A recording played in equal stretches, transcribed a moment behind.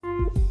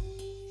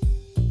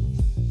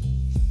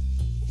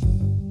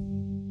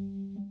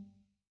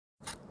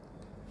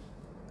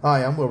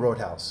Hi, I'm Will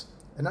Roadhouse,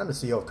 and I'm the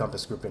CEO of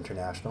Compass Group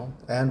International,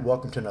 and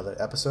welcome to another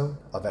episode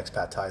of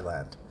Expat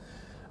Thailand.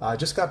 I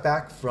just got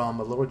back from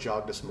a little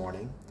jog this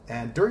morning,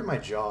 and during my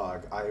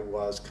jog, I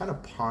was kind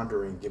of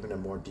pondering, giving it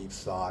more deep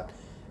thought,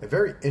 a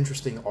very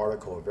interesting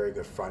article a very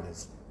good friend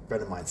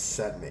of mine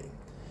sent me.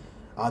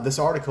 This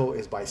article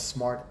is by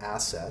Smart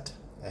Asset,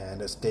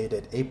 and it's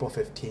dated April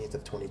 15th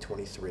of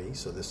 2023,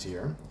 so this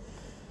year.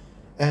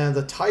 And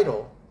the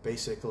title,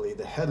 basically,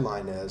 the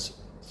headline is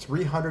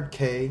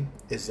 300K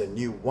is the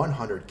new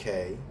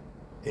 100K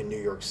in New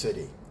York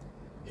City.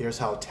 Here's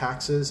how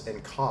taxes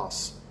and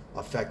costs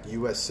affect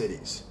U.S.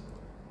 cities.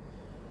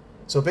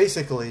 So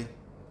basically,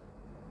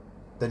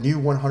 the new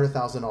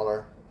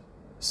 $100,000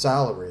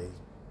 salary,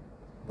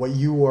 what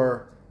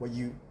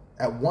you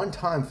at one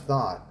time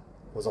thought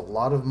was a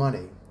lot of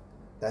money,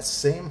 that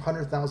same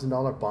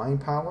 $100,000 buying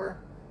power,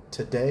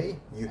 today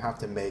you have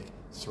to make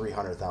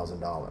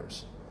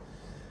 $300,000.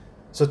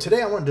 So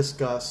today I want to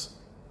discuss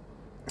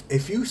a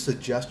few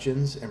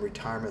suggestions and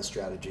retirement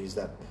strategies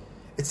that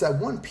it's that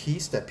one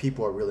piece that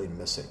people are really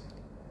missing.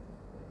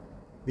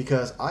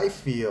 Because I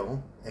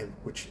feel, and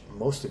which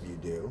most of you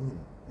do, and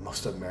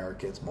most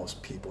Americans,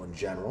 most people in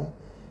general,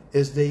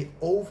 is they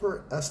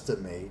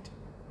overestimate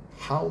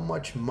how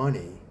much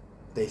money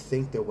they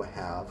think they will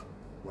have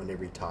when they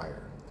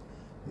retire.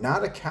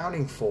 Not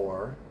accounting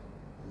for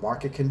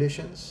market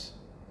conditions,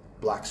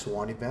 black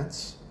swan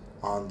events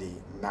on the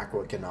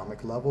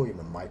macroeconomic level,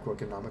 even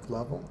microeconomic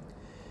level,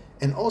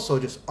 and also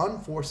just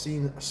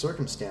unforeseen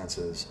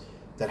circumstances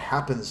that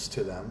happens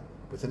to them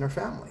within their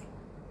family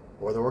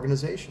or their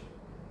organization.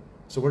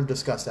 So we're going to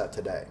discuss that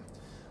today.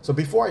 So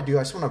before I do,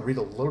 I just want to read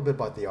a little bit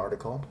about the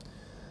article.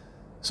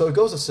 So it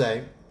goes to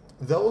say,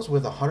 those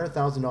with a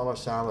 $100,000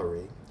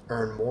 salary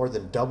earn more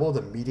than double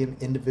the median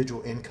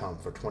individual income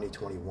for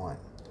 2021,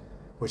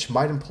 which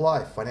might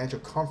imply financial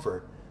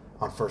comfort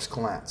on first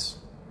glance.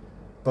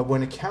 But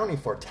when accounting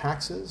for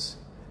taxes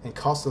and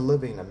cost of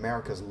living in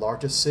America's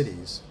largest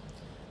cities,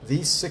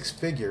 these six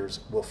figures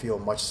will feel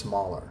much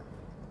smaller.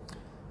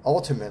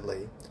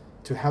 Ultimately,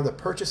 to have the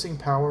purchasing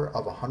power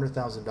of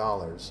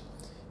 $100,000,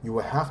 you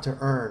will have to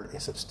earn a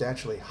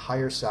substantially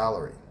higher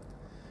salary.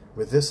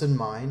 With this in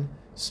mind,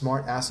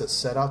 Smart Assets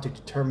set out to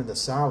determine the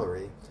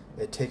salary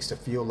it takes to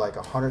feel like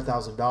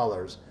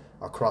 $100,000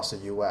 across the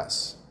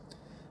U.S.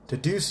 To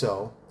do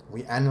so,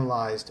 we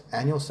analyzed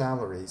annual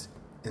salaries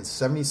in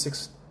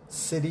 76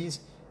 cities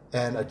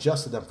and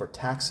adjusted them for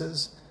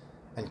taxes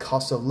and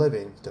cost of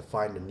living to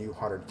find a new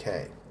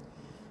 100K.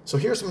 So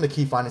here's some of the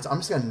key findings. I'm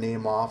just going to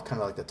name off kind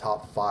of like the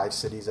top 5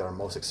 cities that are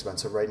most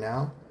expensive right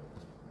now.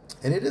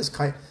 And it is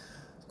quite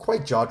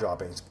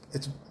jaw-dropping.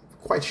 It's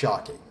quite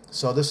shocking.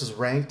 So this is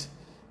ranked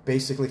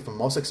basically from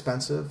most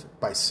expensive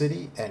by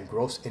city and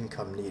gross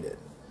income needed.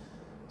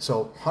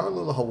 So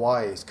Honolulu,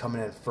 Hawaii is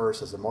coming in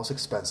first as the most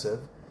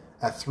expensive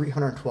at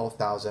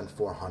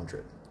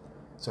 $312,400.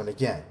 So and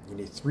again, you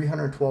need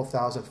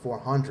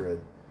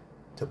 $312,400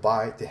 to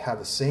have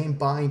the same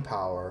buying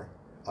power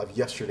of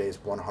yesterday's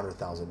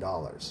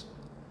 $100,000.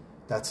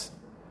 That's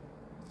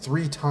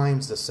 3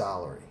 times the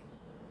salary.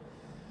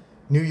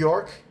 New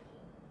York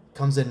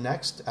comes in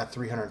next at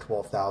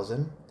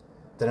 $312,000.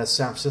 Then it's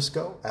San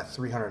Francisco at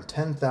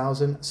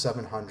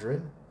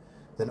 $310,700.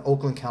 Then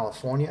Oakland,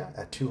 California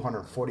at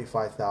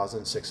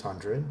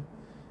 $245,600.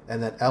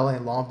 And then LA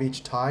and Long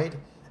Beach tied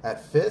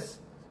at 5th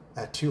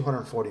at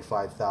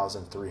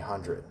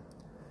 $245,300.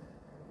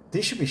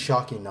 These should be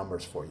shocking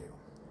numbers for you.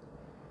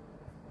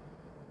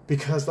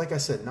 Because, like I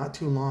said, not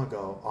too long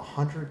ago, a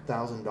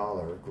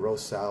 $100,000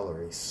 gross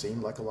salary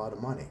seemed like a lot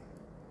of money.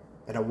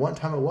 And at one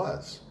time it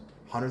was.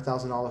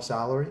 $100,000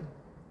 salary,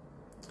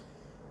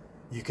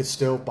 you could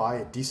still buy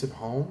a decent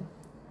home.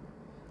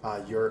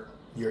 You're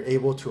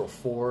able to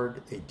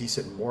afford a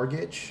decent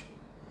mortgage.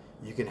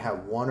 You can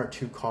have 1 or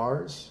 2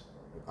 cars,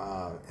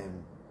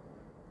 and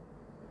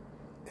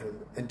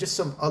just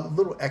some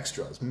little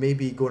extras.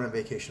 Maybe going on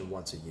vacation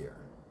once a year.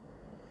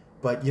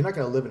 But you're not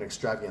going to live an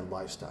extravagant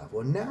lifestyle.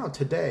 Well, now,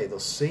 today,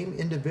 those same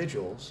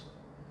individuals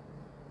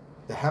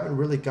that haven't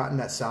really gotten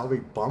that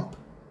salary bump,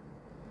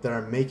 that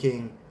are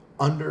making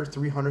under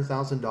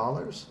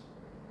 $300,000,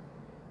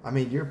 I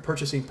mean, your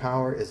purchasing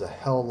power is a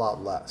hell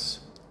lot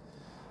less.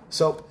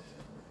 So,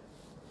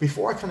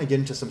 before I kind of get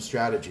into some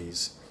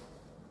strategies,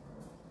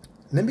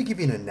 let me give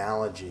you an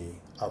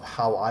analogy of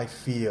how I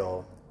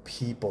feel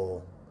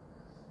people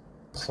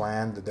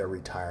plan their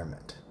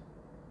retirement.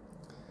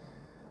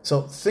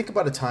 So think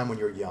about a time when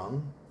you're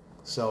young.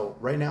 So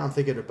right now I'm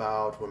thinking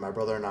about when my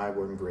brother and I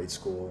were in grade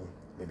school.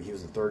 Maybe he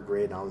was in 3rd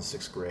grade and I was in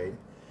 6th grade.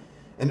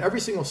 And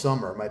every single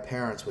summer, my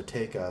parents would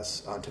take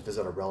us to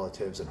visit our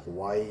relatives in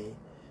Hawaii,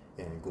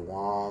 in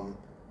Guam,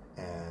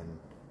 and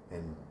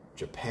in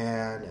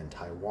Japan, and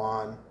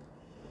Taiwan.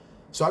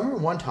 So I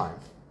remember one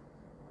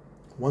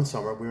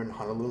summer, we were in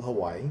Honolulu,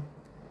 Hawaii,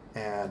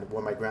 and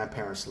where my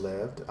grandparents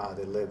lived.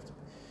 They lived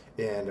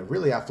in a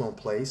really affluent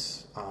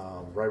place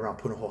right around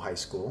Punahou High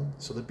School.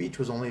 So the beach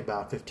was only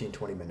about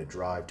 15-20 minute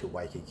drive to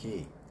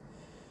Waikiki.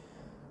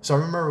 So I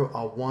remember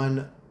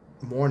one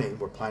morning,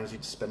 we're planning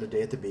to spend a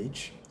day at the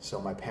beach. So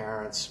my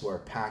parents were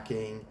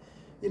packing,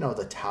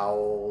 the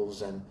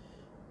towels and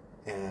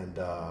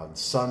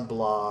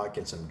sunblock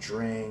and some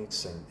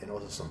drinks and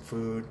also some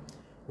food.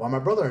 While my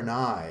brother and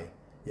I,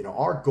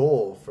 our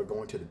goal for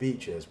going to the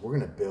beach is we're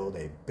going to build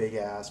a big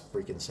ass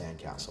freaking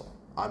sandcastle.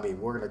 I mean,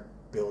 we're going to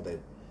build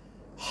it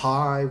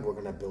high, we're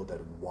going to build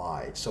it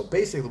wide. So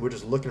basically, we're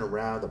just looking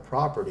around the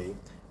property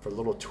for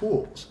little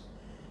tools.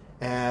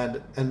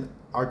 And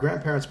our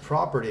grandparents'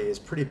 property is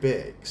pretty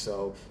big.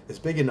 So it's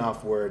big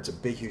enough where it's a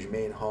big, huge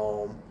main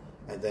home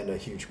and then a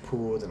huge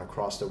pool. Then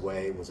across the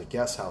way was a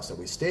guest house that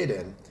we stayed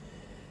in.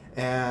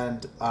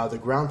 And the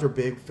grounds are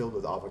big, filled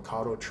with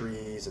avocado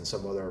trees and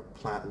some other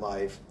plant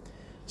life.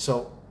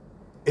 So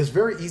it's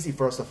very easy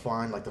for us to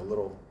find like the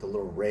little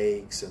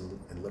rakes and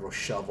little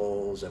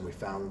shovels. And we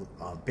found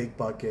big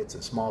buckets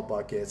and small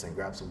buckets and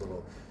grabbed some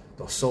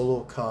those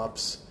solo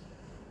cups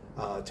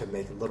to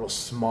make little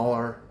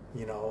smaller,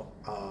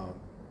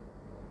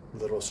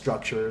 little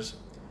structures.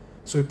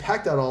 So we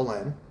packed that all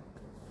in,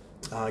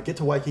 get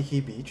to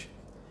Waikiki Beach.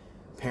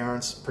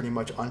 Parents pretty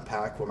much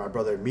unpacked where my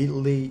brother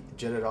immediately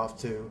jetted off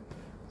to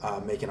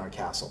making our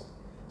castle.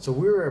 So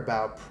we were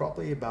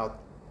probably about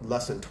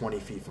less than 20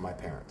 feet from my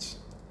parents.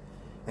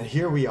 And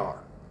here we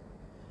are.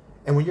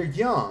 And when you're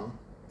young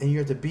and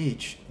you're at the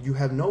beach, you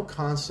have no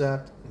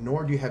concept,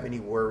 nor do you have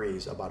any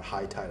worries about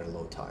high tide or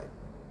low tide.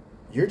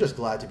 You're just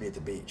glad to be at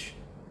the beach.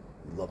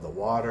 You love the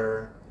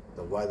water,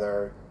 the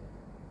weather,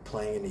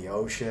 playing in the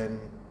ocean,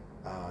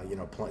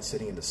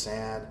 sitting in the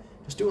sand,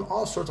 just doing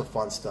all sorts of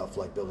fun stuff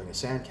like building a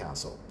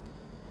sandcastle.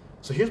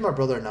 So here's my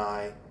brother and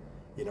I,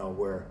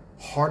 we're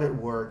hard at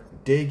work,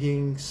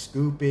 digging,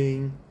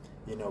 scooping,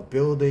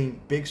 building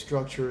big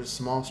structures,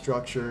 small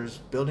structures,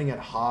 building it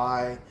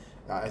high.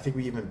 I think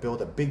we even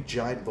built a big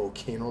giant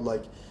volcano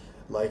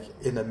like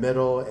in the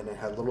middle, and it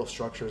had little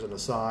structures on the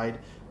side,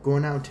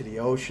 going out into the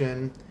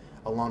ocean,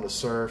 along the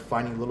surf,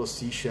 finding little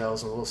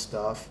seashells and little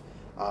stuff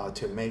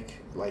to make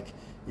like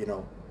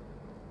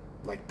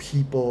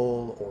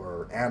people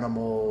or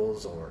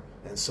animals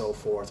and so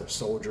forth, or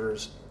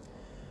soldiers.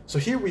 So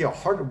here we are,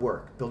 hard at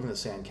work, building a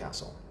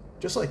sandcastle.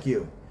 Just like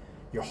you.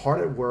 You're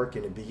hard at work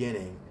in the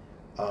beginning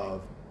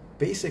of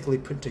basically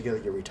putting together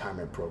your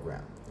retirement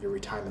program, your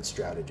retirement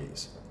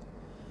strategies.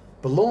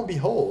 But lo and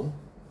behold,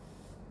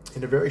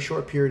 in a very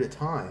short period of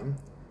time,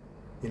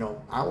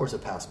 hours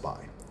have passed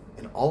by.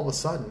 And all of a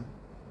sudden,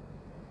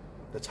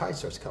 the tide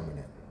starts coming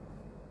in.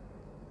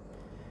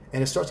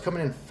 And it starts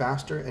coming in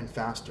faster and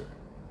faster,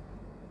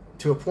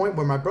 to a point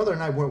where my brother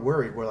and I weren't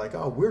worried. We're like,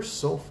 oh, we're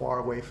so far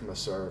away from the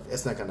surf,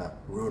 it's not going to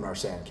ruin our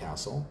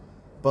sandcastle.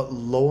 But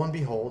lo and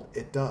behold,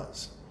 it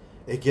does.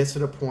 It gets to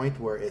the point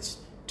where it's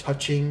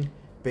touching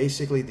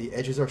basically the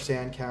edges of our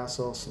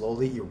sandcastle,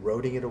 slowly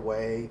eroding it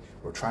away.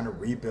 We're trying to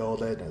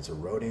rebuild it, and it's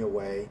eroding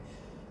away.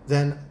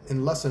 Then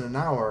in less than an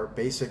hour,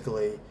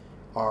 basically,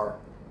 our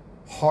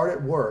hard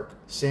at work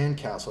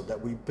sandcastle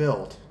that we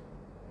built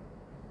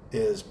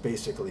is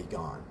basically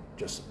gone,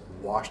 just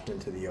washed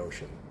into the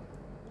ocean.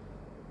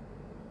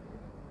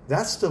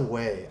 That's the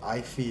way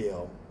I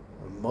feel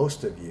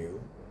most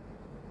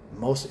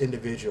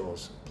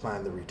individuals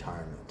plan their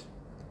retirement.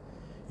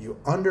 You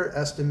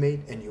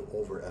underestimate and you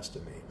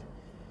overestimate.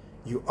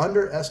 You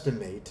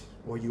underestimate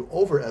or you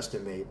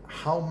overestimate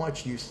how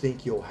much you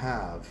think you'll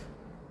have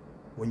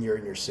when you're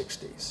in your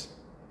 60s.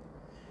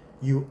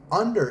 You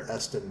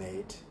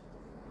underestimate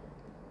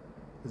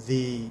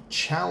the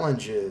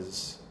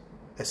challenges,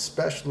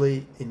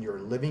 especially in your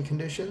living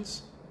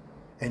conditions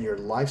and your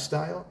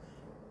lifestyle.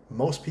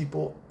 Most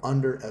people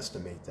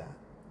underestimate that.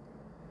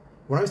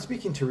 When I'm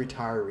speaking to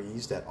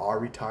retirees that are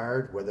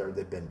retired, whether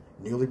they've been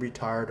newly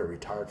retired or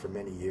retired for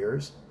many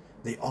years,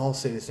 they all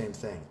say the same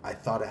thing. I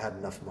thought I had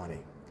enough money.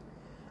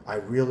 I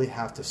really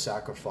have to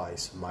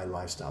sacrifice my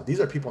lifestyle.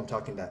 These are people I'm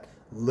talking that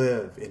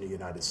live in the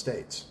United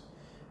States.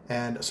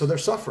 And so they're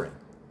suffering.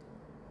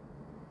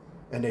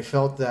 And they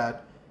felt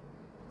that,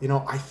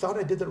 I thought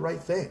I did the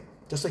right thing.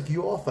 Just like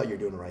you all thought you're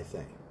doing the right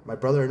thing. My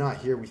brother and I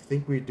here, we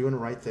think we're doing the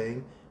right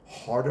thing.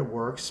 Hard at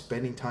work,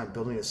 spending time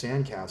building a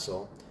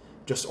sandcastle.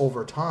 Just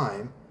over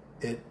time,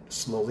 it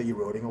slowly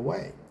eroding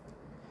away.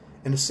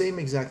 And the same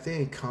exact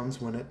thing comes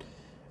when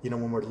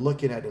when we're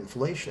looking at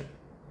inflation.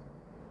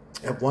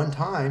 At one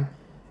time,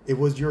 it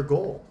was your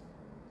goal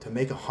to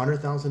make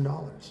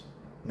 $100,000.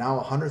 Now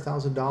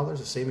 $100,000,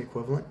 the same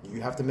equivalent,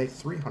 you have to make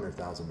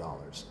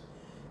 $300,000.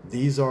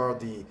 These are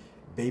the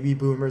baby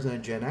boomers and the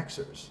Gen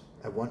Xers.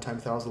 At one time,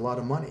 that was a lot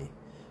of money.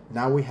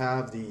 Now we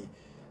have the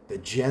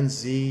Gen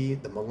Z,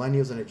 the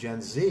millennials and the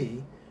Gen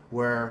Z,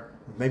 where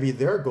maybe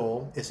their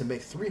goal is to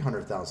make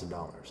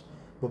 $300,000.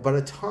 But by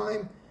the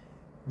time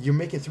you're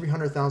making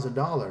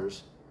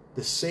 $300,000,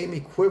 the same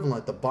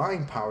equivalent, the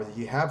buying power that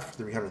you have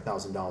for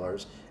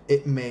 $300,000,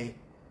 it may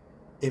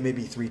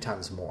be 3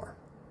 times more.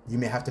 You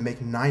may have to make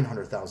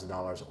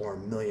 $900,000 or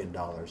 $1 million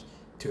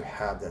to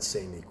have that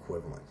same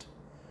equivalent.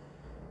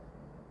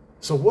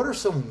 So what are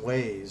some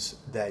ways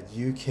that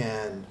you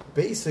can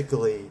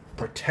basically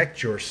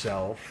protect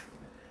yourself,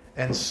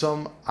 and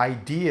some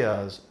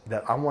ideas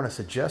that I want to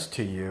suggest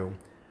to you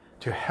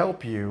to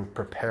help you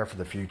prepare for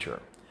the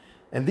future.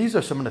 And these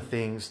are some of the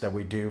things that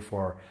we do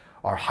for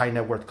our high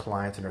net worth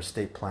clients in our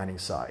estate planning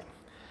side.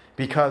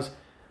 Because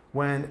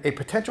when a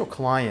potential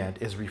client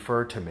is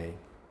referred to me,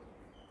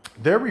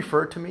 they're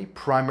referred to me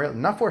primarily,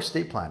 not for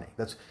estate planning,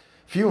 that's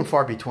few and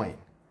far between.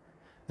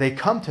 They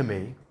come to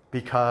me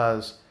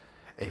because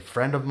a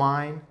friend of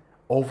mine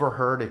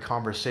overheard a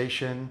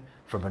conversation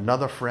from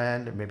another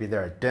friend, maybe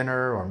they're at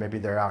dinner or maybe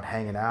they're out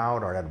hanging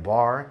out or at a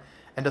bar,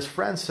 and this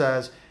friend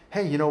says,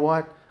 hey, you know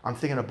what? I'm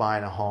thinking of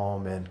buying a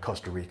home in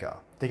Costa Rica,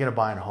 thinking of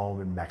buying a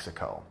home in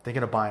Mexico,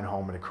 thinking of buying a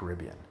home in the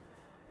Caribbean.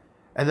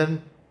 And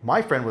then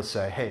my friend would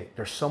say, hey,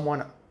 there's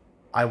someone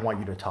I want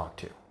you to talk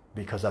to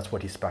because that's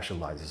what he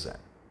specializes in.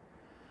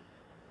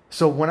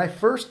 So when I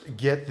first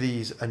get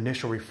these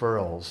initial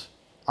referrals,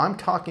 I'm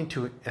talking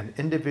to an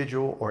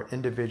individual or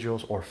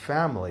individuals or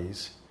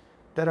families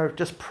that are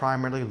just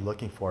primarily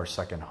looking for a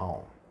second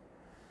home.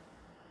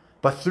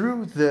 But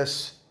through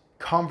this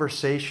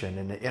conversation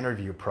in the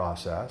interview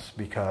process,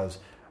 because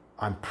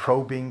I'm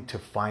probing to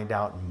find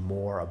out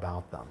more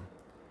about them,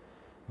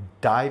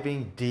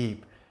 diving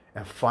deep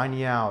and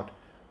finding out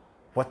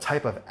what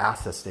type of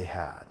assets they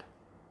had,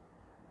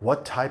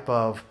 what type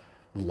of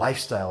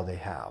lifestyle they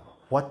have,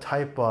 what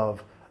type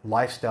of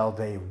lifestyle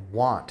they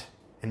want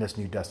in this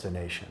new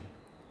destination.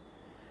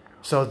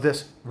 So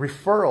this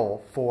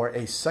referral for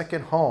a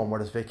second home or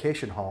this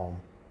vacation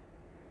home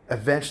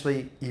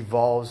eventually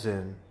evolves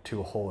into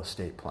a whole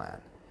estate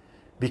plan.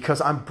 Because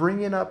I'm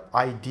bringing up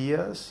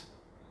ideas,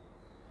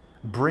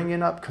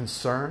 bringing up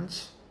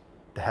concerns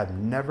that have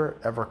never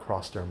ever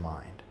crossed their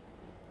mind.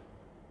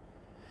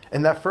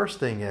 And that first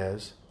thing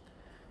is,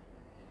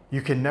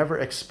 you can never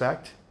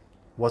expect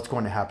what's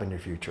going to happen in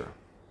the future.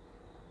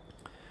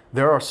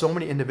 There are so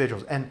many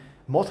individuals, and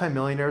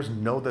multimillionaires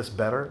know this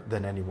better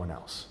than anyone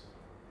else.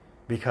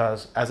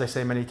 Because, as I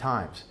say many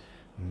times,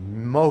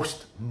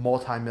 most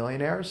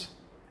multimillionaires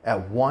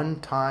at one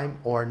time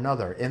or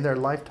another in their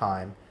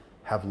lifetime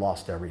have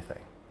lost everything.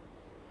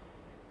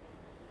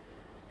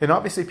 And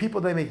obviously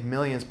people that make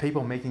millions,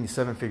 people making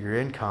seven-figure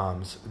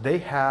incomes, they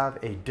have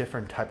a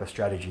different type of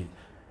strategy.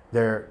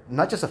 They're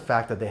not just the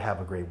fact that they have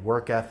a great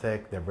work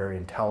ethic, they're very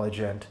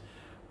intelligent,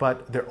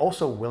 but they're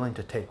also willing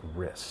to take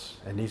risks.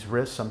 And these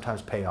risks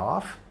sometimes pay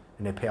off,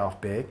 and they pay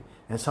off big,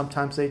 and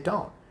sometimes they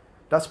don't.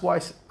 That's why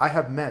I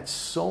have met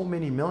so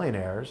many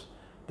millionaires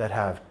that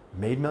have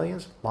made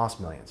millions, lost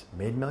millions,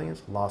 made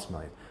millions, lost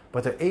millions.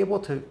 But they're able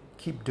to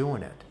keep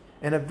doing it.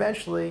 And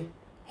eventually,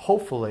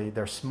 hopefully,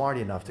 they're smart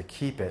enough to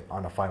keep it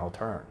on a final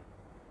turn.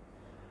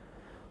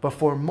 But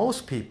for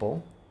most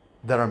people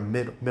that are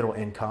middle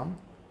income,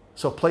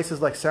 so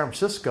places like San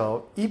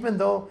Francisco, even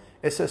though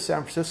it says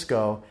San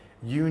Francisco,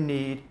 you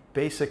need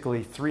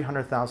basically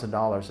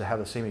 $300,000 to have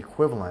the same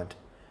equivalent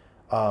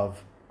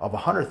of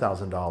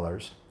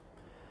 $100,000.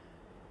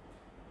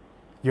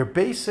 Your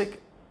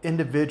basic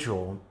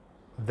individual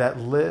that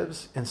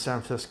lives in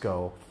San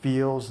Francisco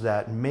feels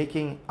that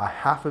making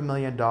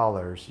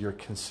 $500,000, you're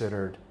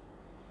considered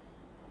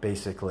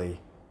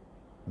basically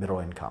middle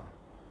income.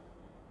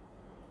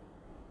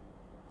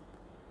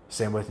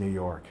 Same with New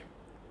York.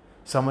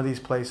 Some of these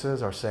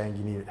places are saying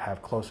you need to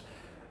have close,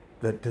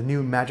 the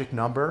new magic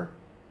number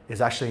is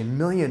actually $1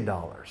 million.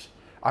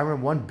 I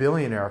remember one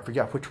billionaire, I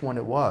forget which one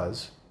it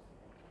was,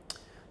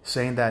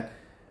 saying that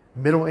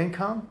middle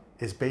income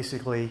is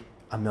basically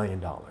 $1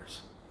 million.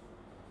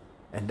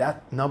 And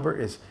that number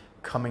is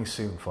coming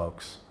soon,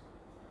 folks.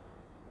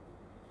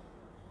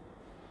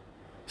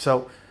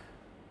 So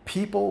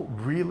people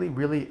really,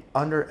 really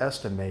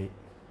underestimate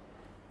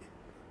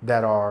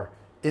that are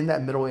in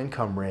that middle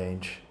income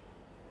range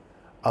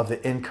of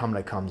the income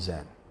that comes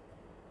in.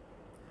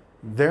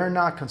 They're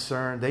not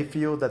concerned. They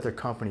feel that their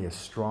company is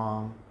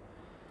strong.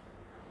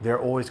 They're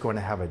always going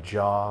to have a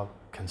job,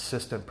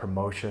 consistent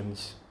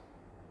promotions,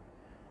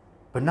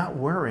 but not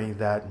worrying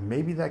that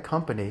maybe that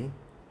company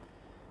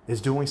is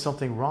doing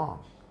something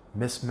wrong,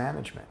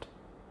 mismanagement.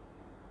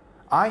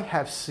 I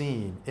have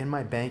seen, in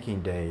my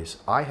banking days,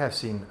 I have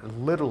seen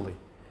literally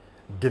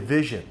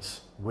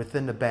divisions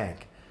within the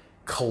bank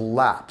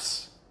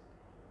collapse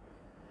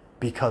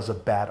because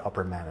of bad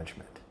upper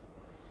management.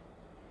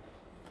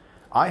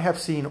 I have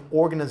seen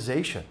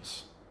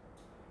organizations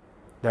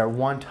that at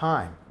one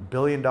time,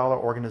 billion-dollar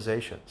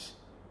organizations,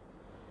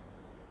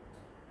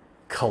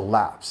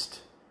 collapsed,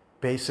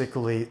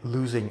 basically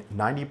losing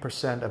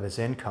 90% of its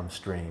income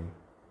stream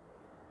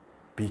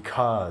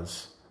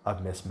because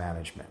of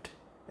mismanagement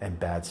and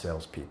bad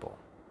salespeople.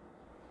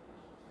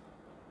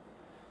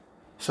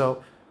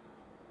 So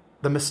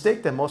the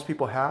mistake that most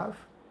people have,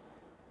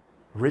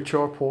 rich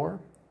or poor,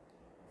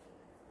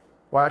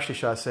 or actually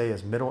should I say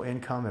is middle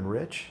income and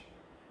rich,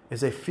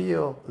 is they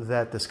feel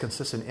that this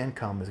consistent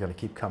income is going to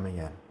keep coming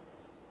in.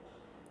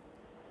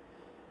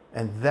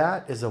 And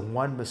that is the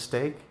one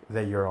mistake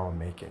that you're all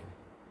making.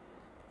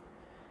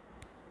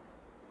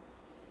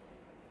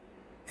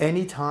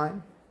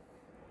 Anytime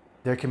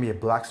there can be a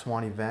black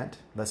swan event,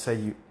 let's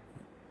say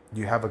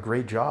you have a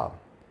great job,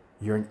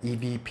 you're an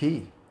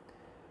EVP,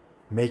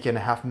 making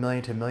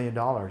 $500,000 to $1 million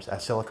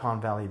at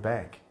Silicon Valley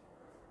Bank.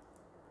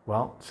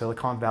 Well,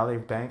 Silicon Valley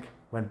Bank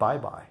went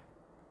bye-bye.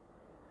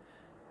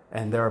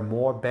 And there are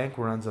more bank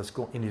runs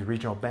in these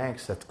regional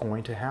banks that's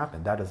going to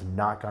happen. That is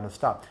not going to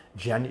stop.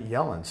 Janet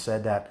Yellen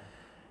said that,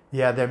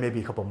 yeah, there may be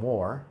a couple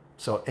more.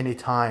 So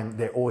anytime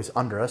they always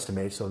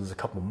underestimate, so there's a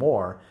couple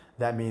more,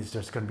 that means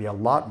there's going to be a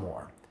lot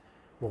more.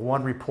 Well,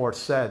 one report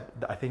said,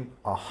 I think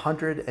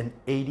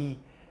 180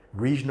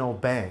 regional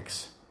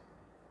banks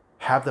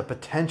have the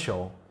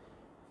potential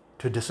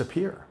to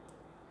disappear,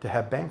 to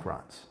have bank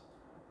runs.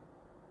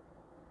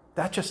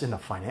 That's just in the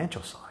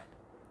financial side.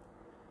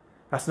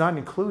 That's not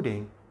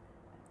including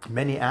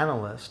many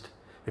analysts,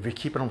 if you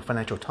keep it on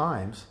Financial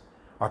Times,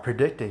 are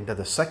predicting that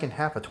the second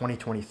half of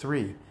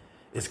 2023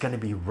 is going to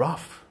be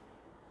rough.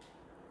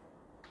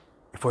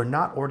 If we're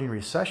not already in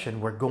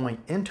recession, we're going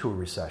into a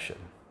recession.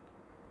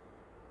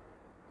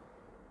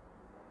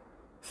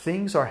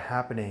 Things are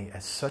happening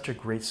at such a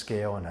great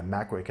scale and a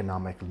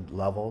macroeconomic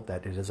level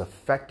that it is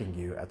affecting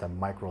you at the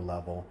micro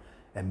level,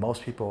 and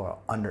most people are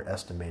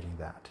underestimating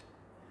that.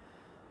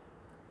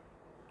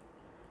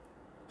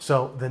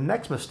 So the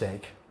next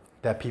mistake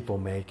that people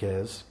make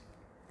is,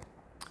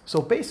 so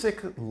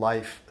basic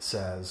life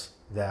says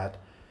that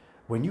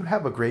when you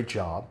have a great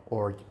job,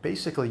 or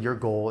basically your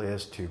goal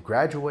is to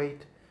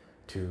graduate,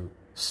 to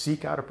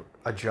seek out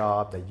a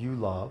job that you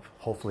love,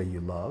 hopefully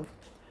you love,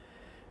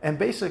 and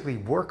basically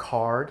work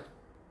hard,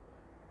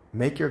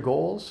 make your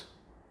goals,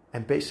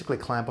 and basically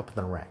climb up in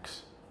the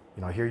ranks.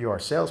 You know, here you are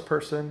a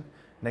salesperson,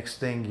 next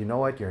thing you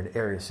know it, you're an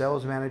area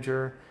sales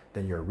manager,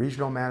 then you're a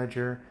regional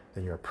manager,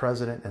 then you're a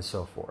president, and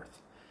so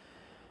forth.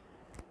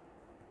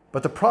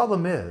 But the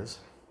problem is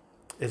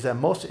that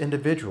most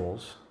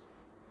individuals,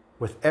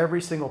 with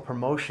every single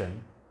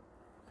promotion,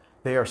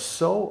 they are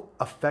so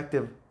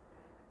affected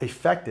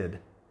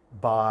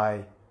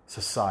by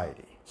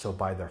society. So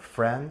by their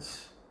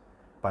friends,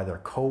 by their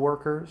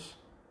coworkers,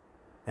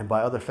 and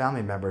by other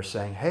family members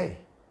saying, hey,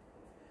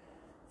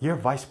 you're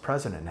vice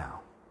president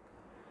now.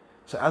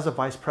 So as a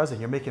vice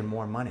president, you're making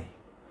more money.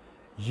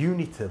 You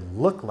need to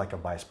look like a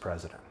vice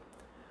president.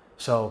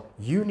 So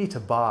you need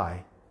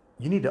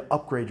to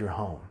upgrade your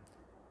home.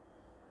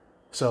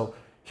 So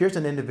here's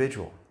an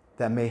individual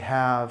that may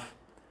have,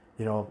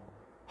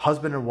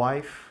 husband and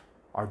wife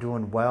are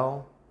doing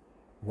well.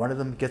 One of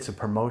them gets a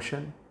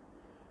promotion.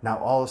 Now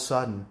all of a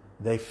sudden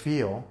they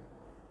feel,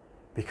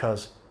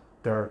 because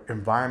their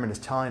environment is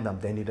telling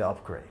them they need to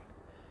upgrade.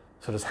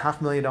 So this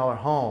 $500,000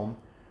 home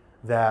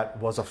that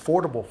was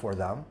affordable for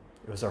them,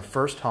 it was their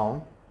first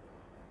home.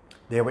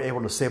 They were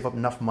able to save up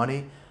enough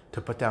money to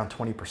put down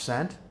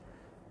 20%,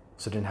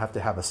 so they didn't have to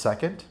have a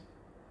second.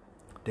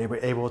 They were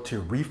able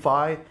to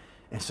refi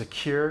and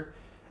secure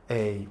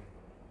a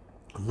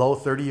low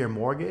 30-year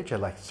mortgage at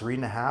like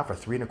 3.5% or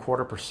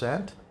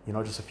 3.25%,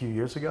 just a few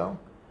years ago.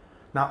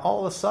 Now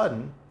all of a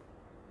sudden,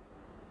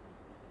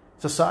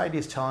 society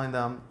is telling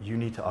them you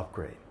need to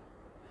upgrade.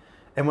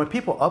 And when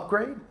people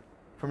upgrade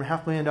from a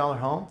 $500,000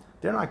 home,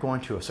 they're not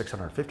going to a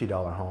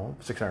 $650 home,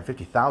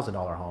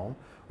 $650,000 home,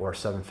 or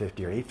 $750,000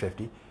 or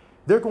 $850,000.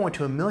 They're going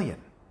to $1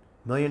 million,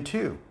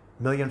 $1.2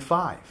 million, $1.5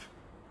 million.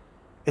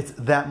 It's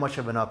that much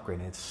of an upgrade,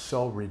 and it's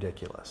so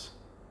ridiculous.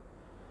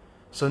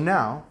 So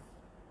now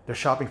they're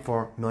shopping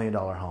for $1 million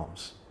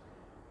homes.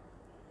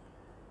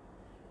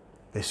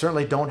 They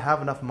certainly don't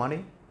have enough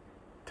money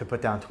to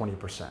put down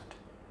 20%.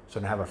 So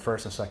they have a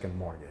first and second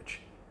mortgage.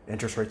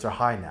 Interest rates are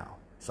high now.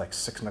 It's like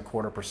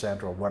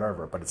 6.25% or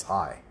whatever, but it's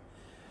high.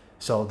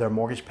 So their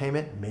mortgage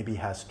payment maybe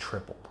has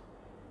tripled.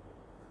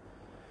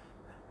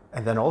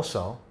 And then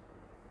also,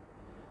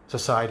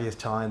 society is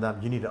telling them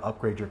you need to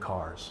upgrade your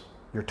cars.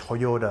 Your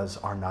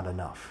Toyotas are not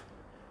enough.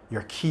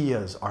 Your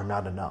Kias are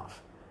not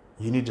enough.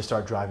 You need to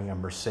start driving a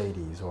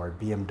Mercedes or a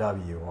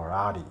BMW or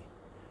Audi.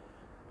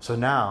 So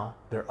now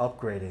they're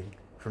upgrading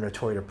from a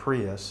Toyota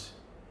Prius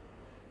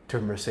to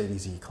a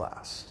Mercedes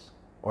E-Class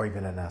or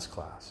even an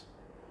S-Class.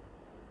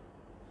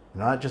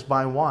 They're not just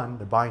buying one,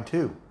 they're buying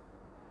two.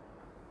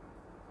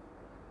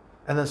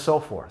 And then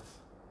so forth.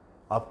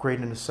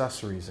 Upgrading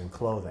accessories and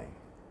clothing.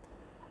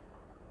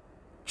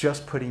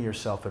 Just putting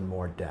yourself in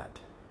more debt.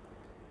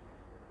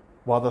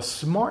 While the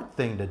smart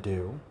thing to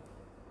do,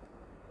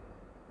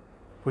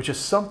 which is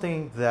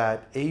something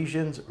that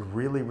Asians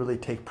really, really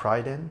take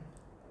pride in,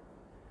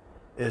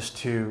 is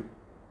to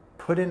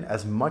put in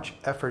as much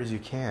effort as you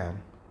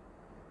can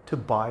to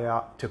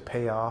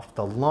pay off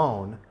the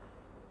loan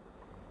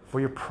for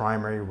your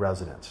primary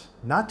residence.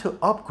 Not to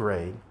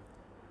upgrade,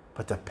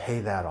 but to pay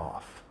that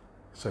off.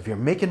 So if you're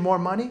making more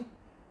money,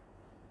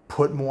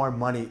 put more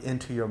money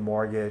into your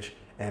mortgage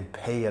and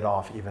pay it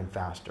off even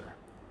faster.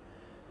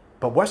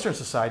 But Western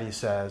society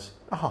says,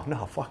 oh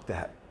no, fuck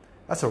that.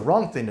 That's a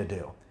wrong thing to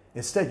do.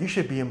 Instead, you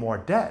should be in more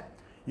debt.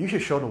 You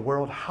should show the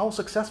world how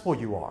successful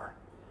you are.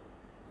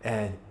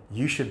 And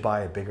you should buy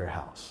a bigger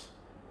house.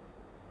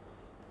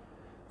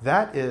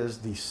 That is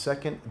the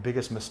second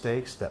biggest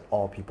mistakes that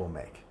all people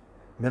make.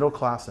 Middle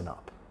class and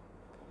up.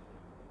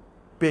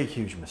 Big,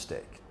 huge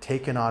mistake.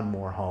 Taking on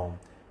more home,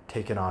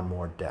 taking on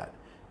more debt.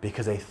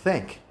 Because they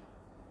think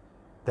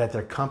that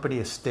their company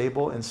is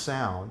stable and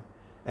sound,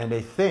 and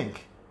they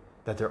think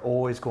that they're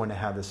always going to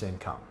have this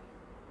income.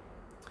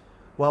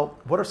 Well,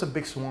 what are some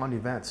big swan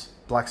events,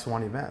 black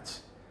swan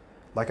events?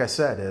 Like I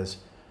said, is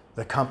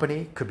the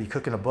company could be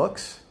cooking the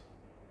books,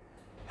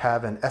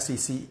 have an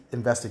SEC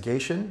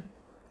investigation,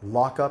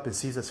 lock up and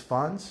seize its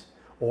funds,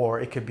 or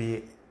it could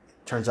be,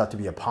 turns out to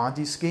be a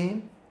Ponzi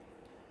scheme,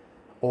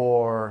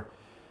 or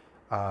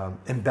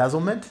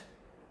embezzlement.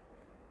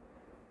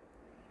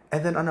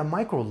 And then on a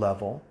micro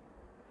level,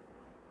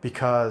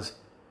 because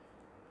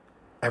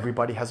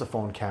everybody has a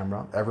phone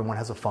camera, everyone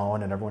has a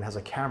phone and everyone has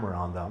a camera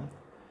on them.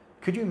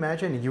 Could you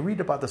imagine, and you read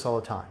about this all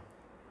the time,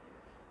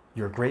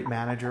 you're a great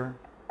manager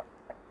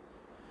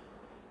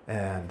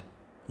and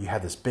you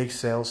have this big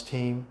sales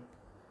team.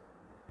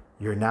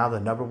 You're now the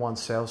number one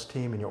sales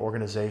team in your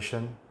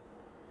organization.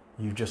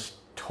 You just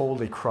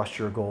totally crushed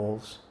your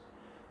goals.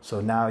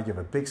 So now you have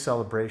a big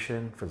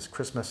celebration for this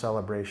Christmas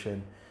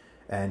celebration,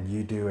 and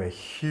you do a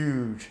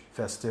huge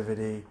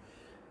festivity,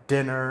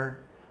 dinner,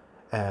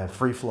 and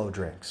free flow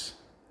drinks.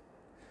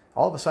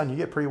 All of a sudden you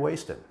get pretty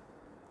wasted.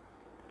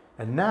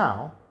 And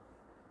now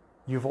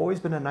you've always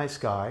been a nice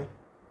guy.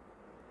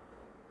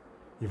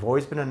 You've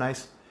always been a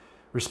nice,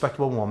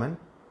 respectable woman.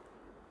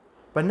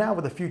 But now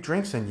with a few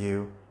drinks in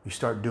you, you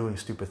start doing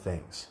stupid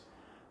things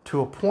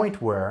to a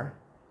point where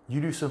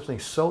you do something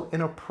so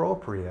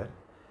inappropriate,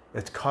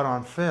 it's caught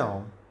on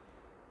film,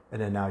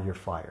 and then now you're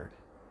fired.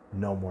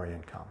 No more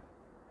income.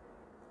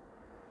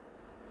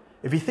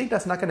 If you think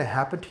that's not going to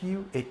happen to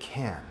you, it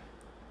can.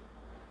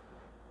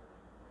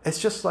 It's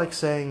just like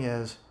saying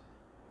is,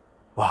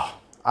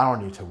 well, I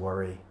don't need to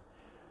worry.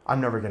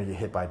 I'm never going to get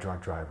hit by a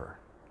drunk driver.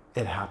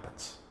 It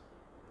happens.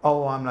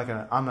 Oh, I'm not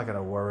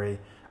gonna worry.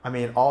 I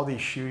mean, all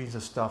these shootings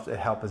and stuff, it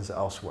happens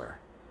elsewhere.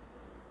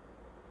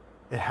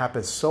 It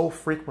happens so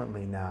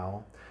frequently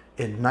now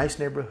in nice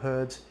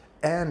neighborhoods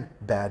and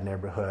bad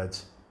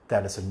neighborhoods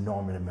that it's a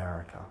norm in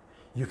America.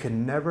 You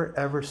can never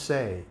ever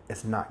say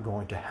it's not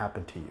going to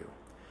happen to you.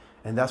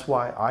 And that's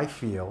why I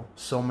feel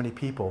so many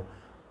people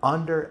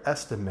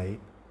underestimate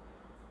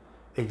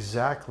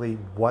exactly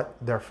what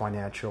their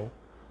financial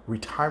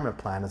retirement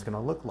plan is going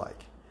to look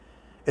like.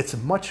 It's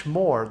much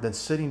more than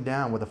sitting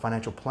down with a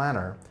financial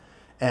planner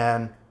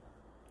and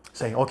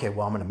saying, okay,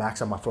 well, I'm going to max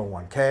out my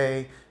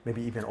 401k,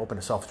 maybe even open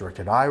a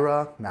self-directed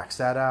IRA, max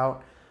that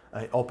out,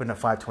 open a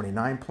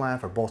 529 plan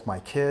for both my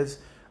kids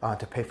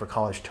to pay for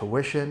college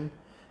tuition,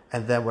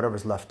 and then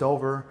whatever's left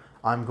over,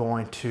 I'm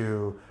going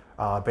to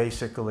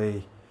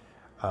basically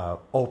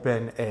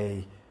open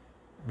a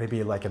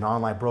maybe like an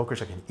online brokerage,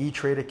 like an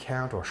E-Trade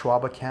account or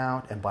Schwab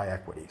account, and buy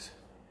equities.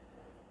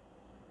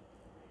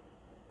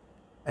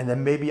 And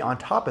then maybe on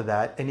top of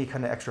that, any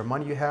kind of extra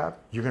money you have,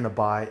 you're going to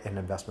buy an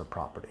investment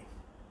property.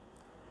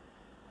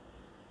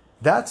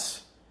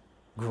 That's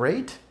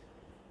great,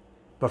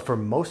 but for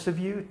most of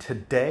you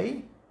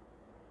today,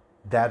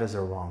 that is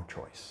a wrong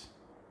choice.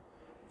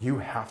 You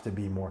have to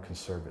be more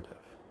conservative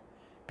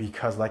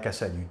because, like I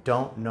said, you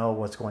don't know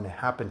what's going to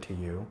happen to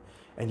you,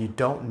 and you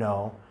don't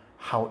know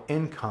how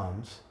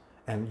incomes,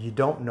 and you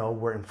don't know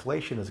where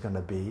inflation is going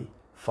to be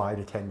 5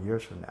 to 10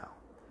 years from now.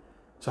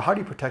 So how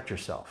do you protect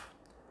yourself?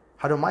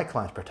 How do my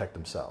clients protect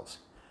themselves?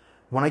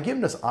 When I give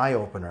them this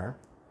eye-opener,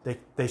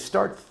 they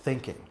start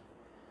thinking.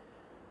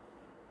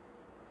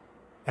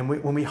 And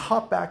when we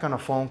hop back on a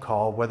phone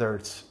call, whether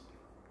it's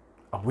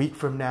a week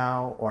from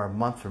now or a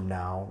month from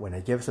now, when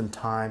I give them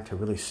time to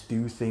really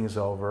stew things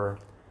over,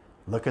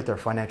 look at their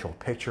financial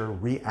picture,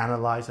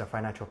 reanalyze their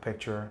financial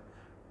picture,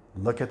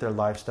 look at their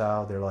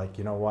lifestyle, they're like,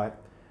 you know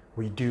what?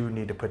 We do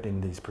need to put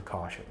in these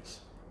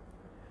precautions.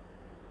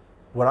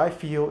 What I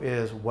feel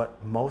is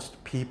what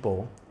most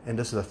people, and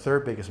this is the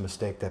third biggest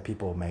mistake that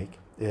people make,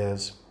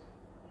 is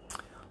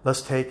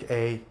let's take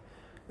a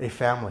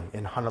family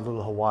in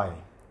Honolulu, Hawaii.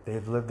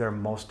 They've lived there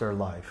most of their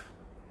life.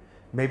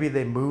 Maybe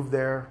they moved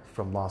there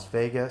from Las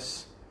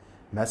Vegas,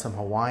 met some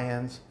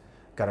Hawaiians,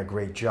 got a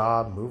great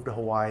job, moved to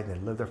Hawaii, they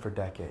lived there for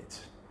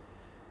decades.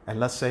 And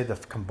let's say the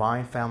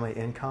combined family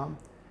income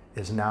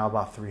is now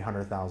about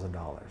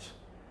 $300,000.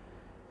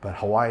 But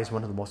Hawaii is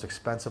one of the most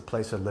expensive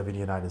places to live in the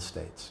United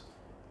States.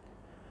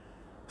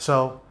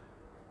 So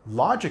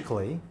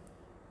logically,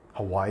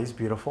 Hawaii is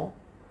beautiful.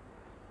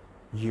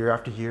 Year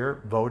after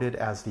year, voted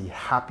as the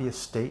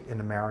happiest state in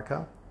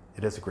America.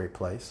 It is a great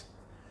place.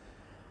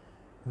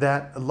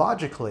 That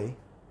logically,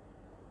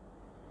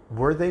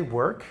 where they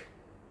work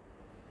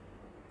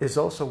is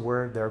also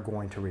where they're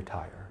going to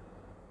retire.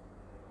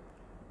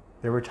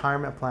 Their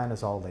retirement plan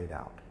is all laid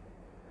out.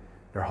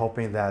 They're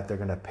hoping that they're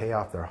going to pay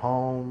off their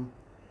home,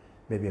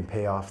 maybe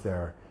pay off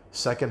their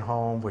second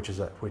home, which is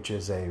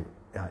a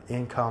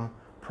income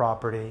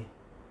property,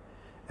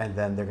 and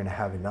then they're going to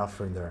have enough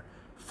for their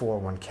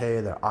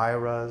 401k, their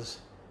IRAs,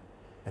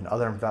 and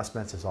other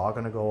investments is all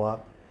going to go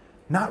up.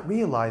 Not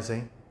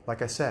realizing,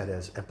 like I said,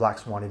 is a black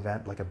swan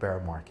event, like a bear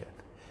market.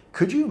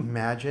 Could you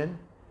imagine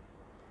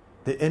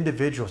the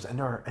individuals, and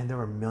there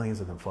were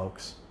millions of them,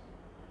 folks,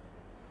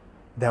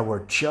 that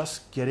were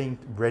just getting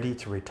ready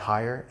to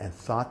retire and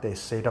thought they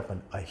saved up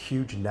a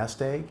huge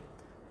nest egg,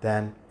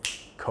 then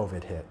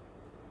COVID hit.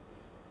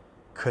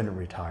 Couldn't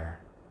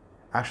retire.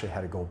 actually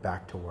had to go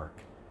back to work.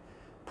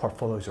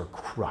 Portfolios are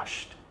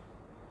crushed.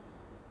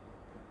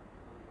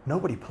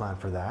 Nobody planned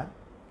for that.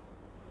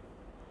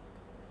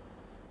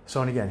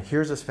 So, and again,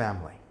 here's this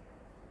family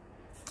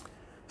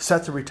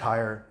set to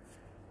retire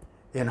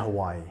in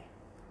Hawaii.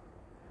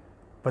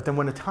 But then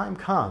when the time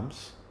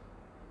comes,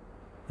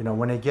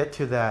 when they get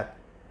to that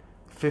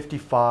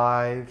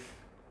 55,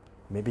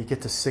 maybe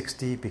get to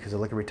 60 because they're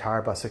looking to retire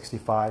about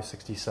 65,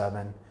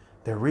 67,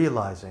 they're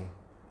realizing,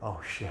 oh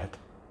shit,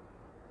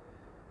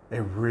 it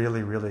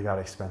really, really got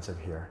expensive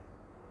here.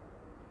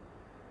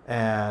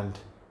 And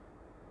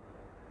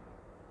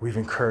we've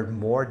incurred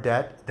more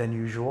debt than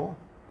usual,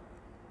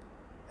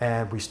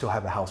 and we still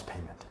have a house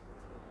payment.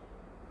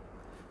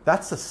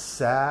 That's a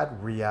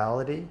sad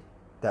reality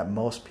that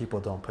most people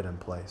don't put in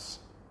place.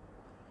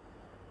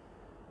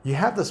 You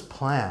have this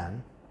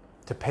plan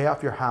to pay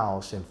off your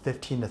house in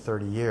 15 to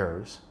 30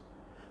 years,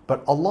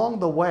 but along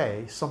the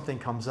way, something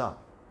comes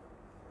up.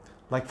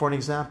 Like for an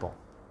example,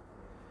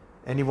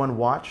 anyone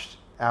watched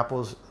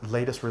Apple's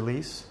latest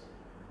release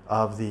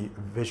of the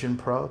Vision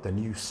Pro, the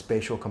new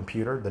spatial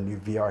computer, the new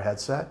VR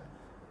headset?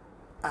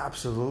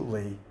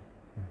 Absolutely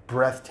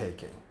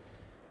breathtaking.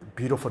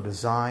 Beautiful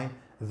design.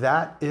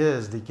 That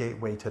is the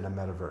gateway to the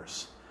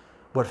metaverse.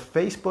 What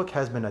Facebook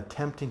has been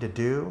attempting to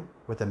do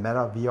with the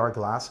Meta VR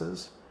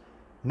glasses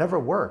never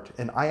worked,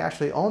 and I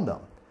actually own them.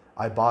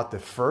 I bought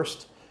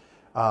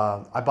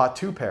I bought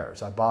two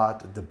pairs. I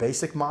bought the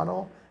basic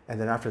model, and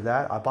then after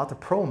that, I bought the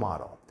Pro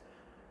model.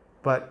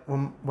 But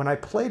when I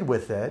played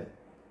with it,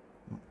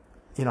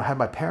 had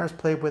my parents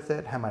played with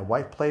it, had my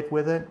wife played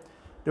with it,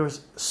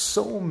 there's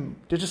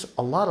just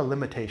a lot of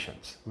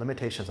limitations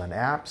on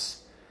apps.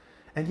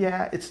 And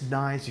yeah, it's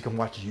nice. You can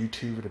watch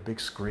YouTube at a big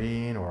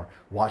screen or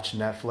watch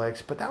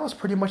Netflix, but that was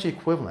pretty much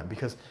equivalent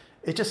because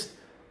it just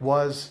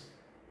was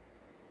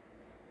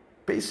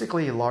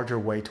basically a larger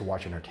way to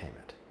watch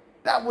entertainment.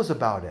 That was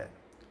about it.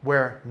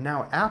 Where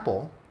now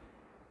Apple,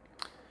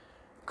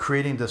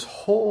 creating this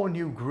whole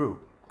new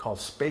group called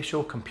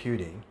spatial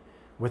computing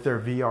with their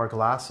VR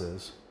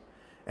glasses,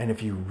 and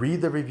if you read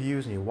the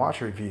reviews and you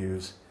watch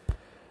reviews,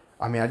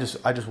 I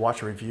just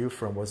watched a review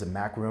from,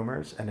 Mac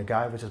Rumors, and the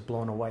guy was just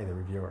blown away, the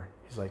reviewer.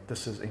 He's like,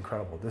 this is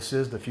incredible. This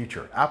is the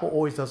future. Apple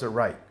always does it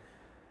right.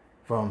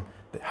 From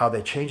how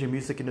they changed the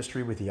music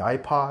industry with the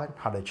iPod,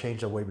 how they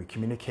changed the way we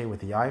communicate with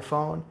the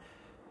iPhone,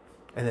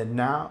 and then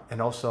now,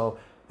 and also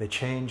they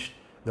changed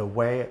the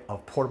way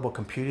of portable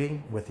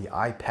computing with the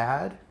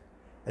iPad,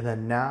 and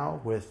then now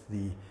with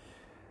the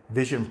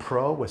Vision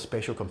Pro with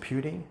spatial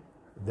computing,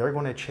 they're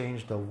going to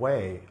change the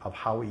way of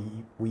how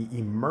we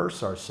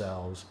immerse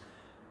ourselves,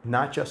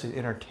 not just in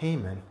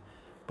entertainment,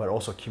 but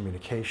also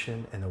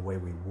communication and the way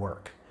we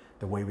work,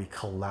 the way we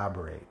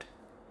collaborate.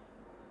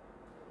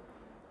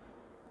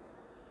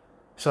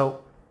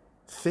 So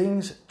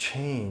things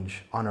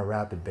change on a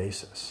rapid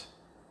basis.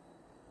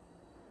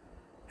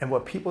 And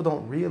what people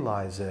don't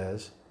realize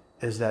is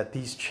that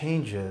these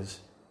changes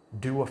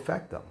do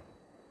affect them.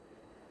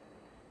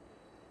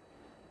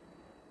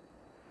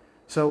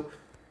 So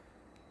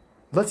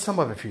let's sum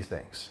up a few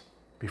things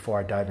before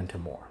I dive into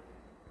more.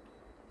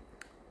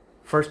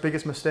 First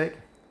biggest mistake,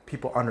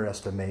 people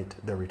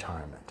underestimate their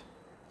retirement.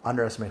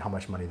 Underestimate how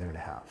much money they're going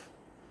to have.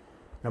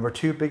 Number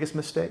two biggest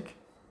mistake,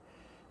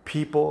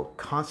 people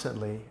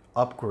constantly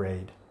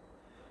upgrade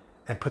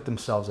and put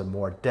themselves in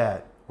more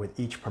debt with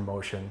each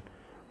promotion,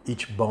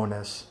 each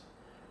bonus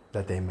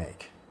that they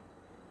make.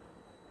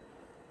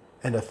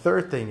 And the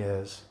third thing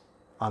is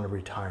on the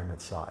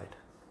retirement side.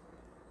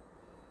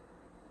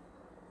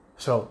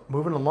 So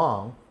moving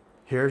along,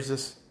 here's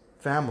this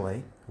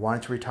family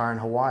wanting to retire in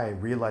Hawaii,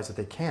 realize that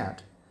they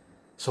can't.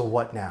 So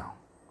what now?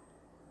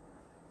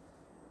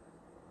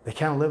 They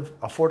can't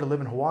afford to live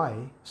in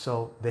Hawaii,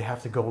 so they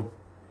have to go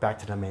back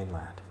to the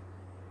mainland.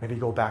 Maybe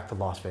go back to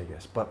Las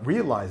Vegas. But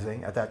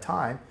realizing at that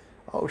time,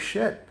 oh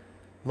shit,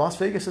 Las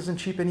Vegas isn't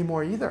cheap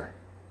anymore either.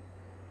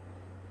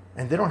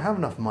 And they don't have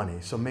enough money,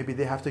 so maybe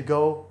they have to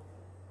go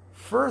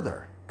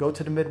further, go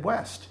to the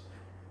Midwest.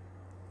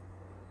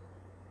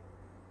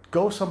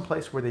 Go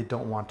someplace where they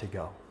don't want to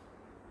go.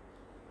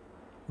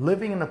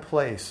 Living in a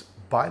place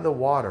by the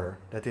water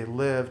that they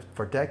lived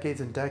for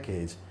decades and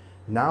decades,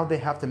 now they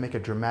have to make a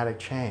dramatic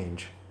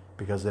change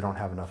because they don't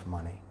have enough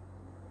money.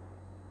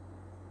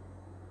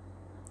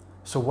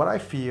 So what I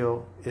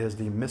feel is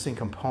the missing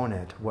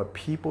component, what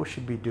people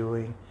should be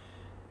doing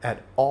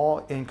at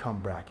all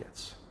income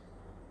brackets.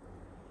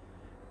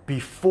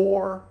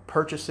 Before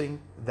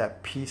purchasing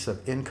that piece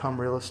of income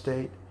real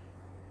estate,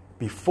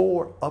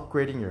 before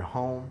upgrading your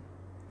home,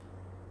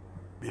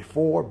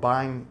 before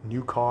buying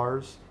new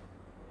cars,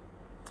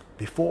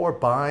 before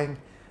buying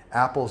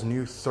Apple's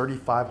new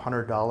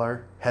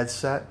 $3,500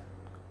 headset,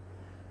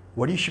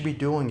 what you should be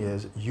doing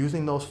is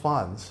using those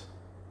funds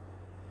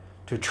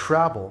to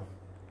travel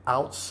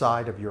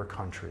outside of your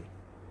country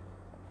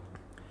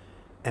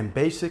and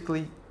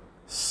basically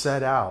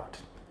set out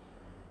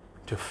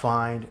to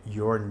find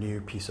your new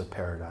piece of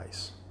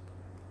paradise.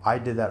 I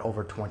did that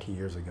over 20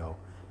 years ago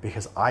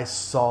because I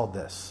saw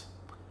this.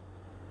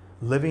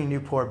 Living in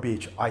Newport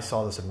Beach, I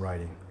saw this in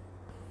writing.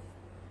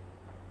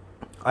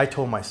 I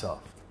told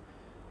myself,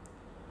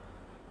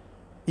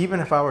 even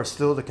if I were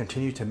still to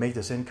continue to make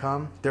this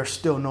income, there's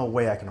still no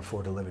way I can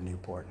afford to live in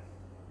Newport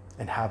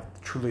and have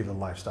truly the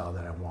lifestyle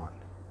that I want.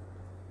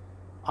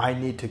 I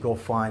need to go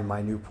find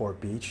my Newport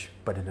Beach,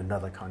 but in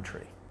another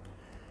country.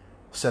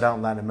 Set out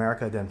in Latin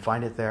America, then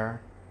find it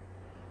there,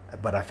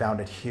 but I found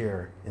it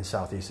here in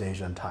Southeast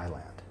Asia and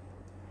Thailand.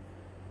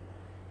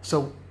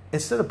 So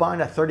instead of buying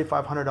that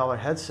 $3,500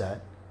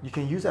 headset, you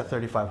can use that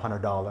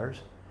 $3,500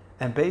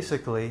 and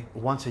basically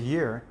once a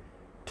year,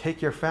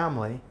 take your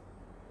family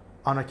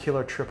on a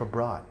killer trip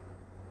abroad.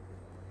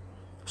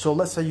 So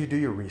let's say you do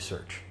your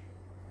research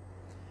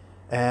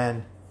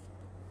and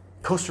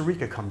Costa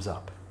Rica comes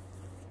up.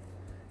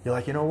 You're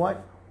like, you know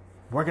what?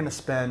 We're going to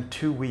spend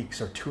 2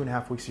 weeks or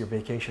 2.5 weeks of your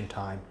vacation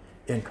time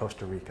in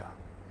Costa Rica.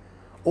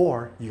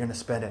 Or you're going to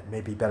spend it,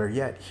 maybe better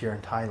yet, here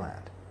in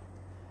Thailand.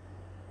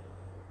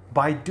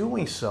 By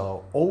doing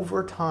so,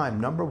 over time,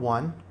 number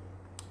one,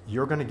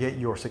 you're going to get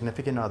your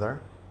significant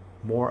other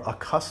more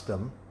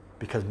accustomed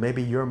because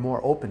maybe you're more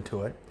open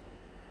to it.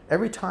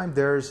 Every time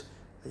there's,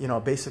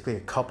 basically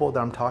a couple that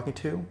I'm talking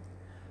to,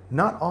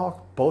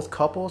 both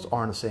couples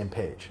are on the same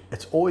page.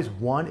 It's always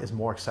one is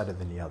more excited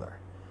than the other.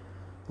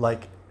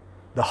 Like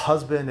the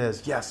husband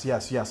is, yes,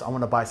 I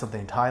want to buy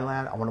something in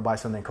Thailand. I want to buy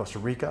something in Costa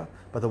Rica.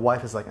 But the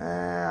wife is like,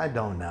 I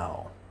don't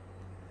know.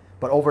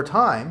 But over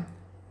time,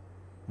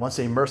 once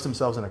they immerse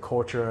themselves in a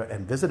culture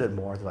and visit it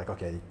more, they're like,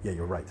 okay, yeah,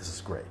 you're right. This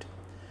is great.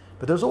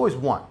 But there's always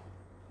one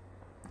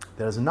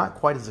that is not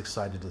quite as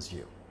excited as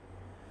you.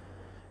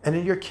 And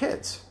then your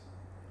kids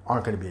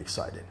aren't going to be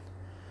excited.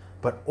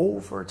 But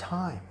over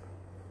time,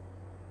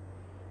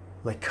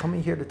 like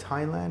coming here to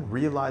Thailand,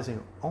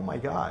 realizing, oh my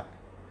God,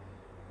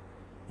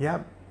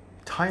 yeah,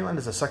 Thailand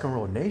is a second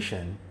world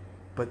nation,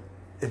 but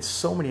in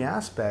so many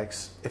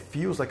aspects, it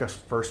feels like a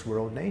first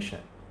world nation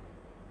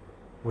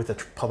with the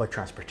public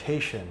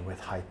transportation, with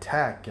high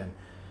tech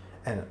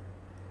and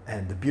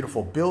the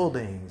beautiful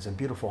buildings and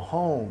beautiful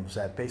homes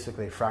at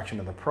basically a fraction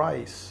of the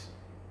price.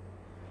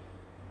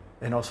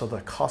 And also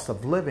the cost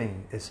of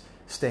living is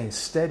staying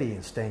steady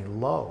and staying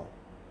low.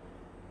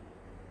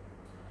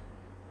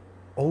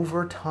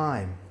 Over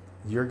time,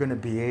 you're going to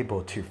be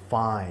able to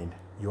find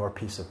your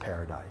piece of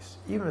paradise.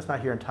 Even if it's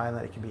not here in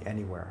Thailand, it can be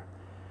anywhere.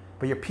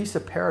 But your piece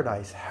of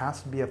paradise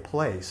has to be a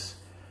place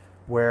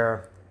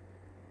where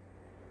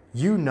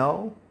you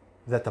know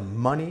that the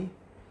money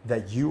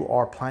that you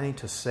are planning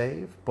to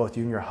save, both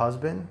you and your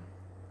husband,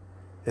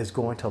 is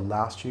going to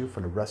last you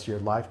for the rest of your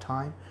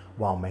lifetime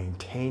while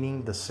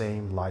maintaining the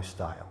same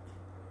lifestyle.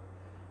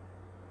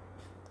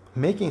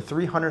 Making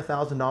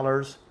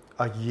 $300,000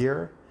 a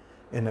year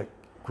in a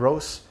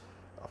gross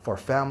for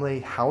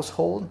family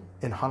household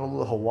in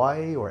Honolulu,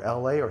 Hawaii, or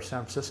LA, or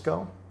San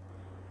Francisco,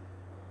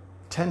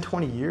 10,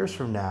 20 years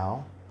from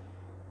now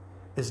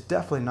is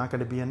definitely not going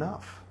to be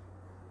enough.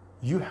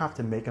 You have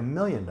to make $1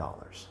 million.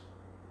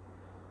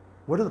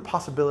 What are the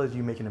possibilities of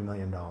you making $1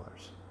 million?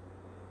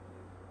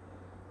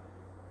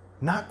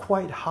 Not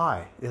quite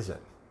high, is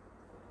it?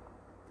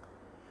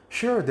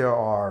 Sure, there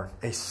are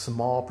a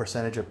small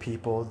percentage of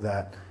people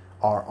that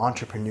are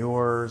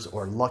entrepreneurs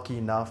or lucky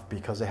enough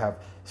because they have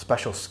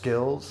special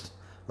skills,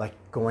 like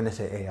going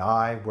into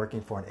AI,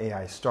 working for an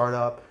AI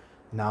startup.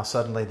 Now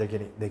suddenly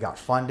they got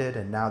funded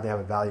and now they have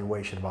a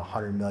valuation of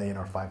 $100 million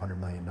or $500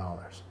 million.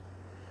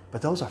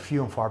 But those are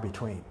few and far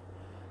between.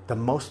 The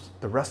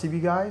rest of you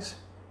guys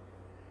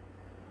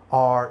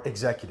are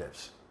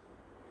executives.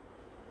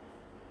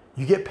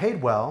 You get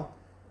paid well,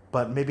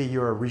 but maybe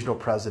you're a regional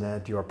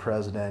president, you're an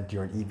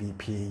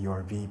EVP, you're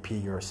a VP,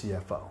 you're a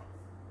CFO.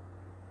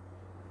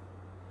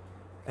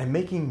 And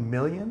making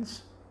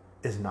millions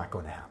is not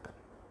going to happen.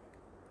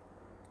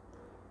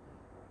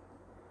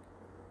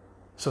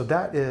 So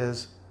that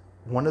is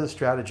one of the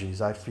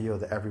strategies I feel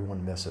that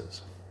everyone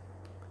misses.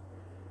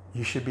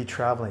 You should be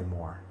traveling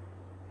more.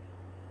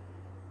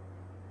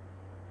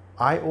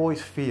 I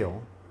always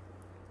feel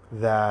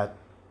that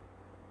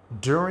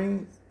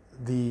during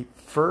the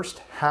first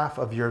half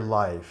of your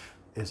life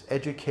is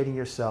educating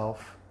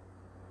yourself,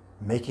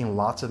 making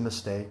lots of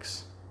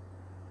mistakes,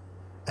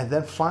 and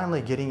then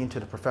finally getting into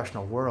the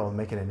professional world,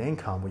 making an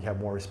income where you have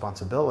more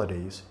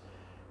responsibilities,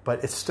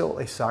 but it's still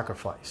a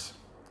sacrifice.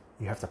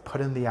 You have to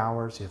put in the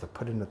hours, you have to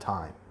put in the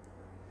time.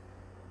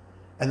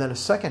 And then the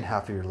second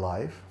half of your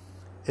life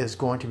is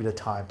going to be the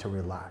time to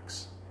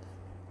relax.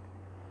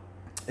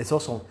 It's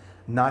also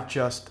not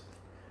just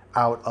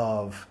out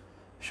of,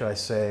 should I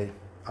say,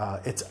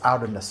 it's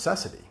out of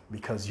necessity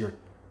because you're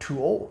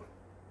too old.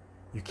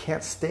 You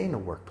can't stay in the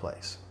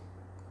workplace.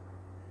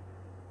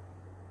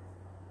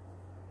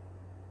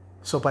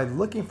 So by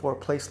looking for a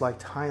place like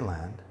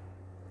Thailand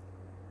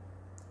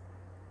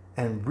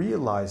and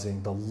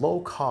realizing the low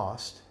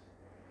cost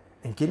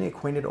and getting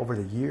acquainted over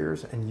the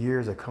years and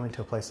years of coming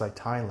to a place like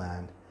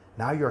Thailand,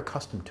 now you're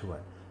accustomed to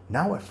it.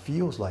 Now it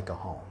feels like a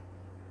home.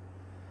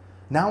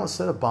 Now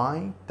instead of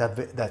buying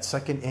that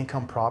second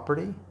income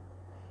property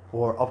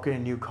or upgrading a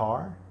new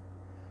car,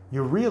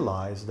 you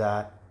realize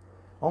that,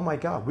 oh my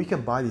God, we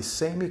can buy the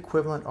same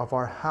equivalent of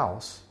our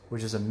house,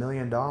 which is $1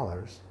 million,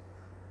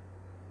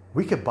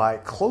 We could buy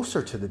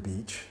closer to the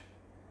beach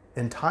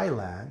in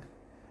Thailand,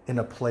 in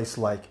a place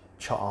like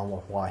Cha'an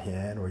or Hua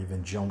Hin or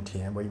even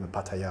Jomtien or even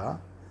Pattaya,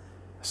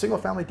 a single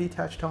family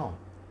detached home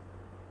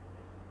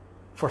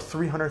for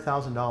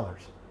 $300,000.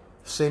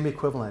 Same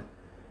equivalent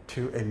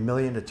to $1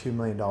 million to $2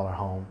 million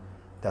home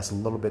that's a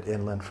little bit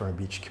inland from a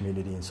beach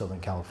community in Southern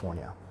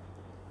California.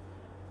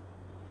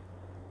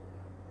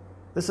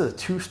 This is a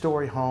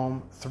 2-story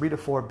home, 3 to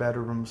 4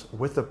 bedrooms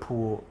with a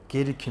pool,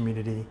 gated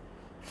community,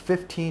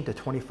 15 to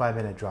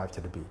 25-minute drive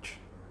to the beach.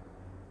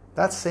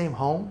 That same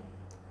home,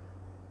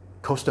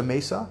 Costa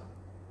Mesa,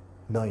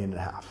 $1.5 million.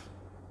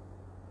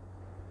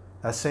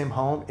 That same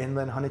home,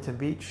 inland Huntington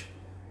Beach,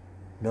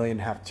 $1.5 million,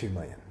 $2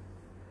 million.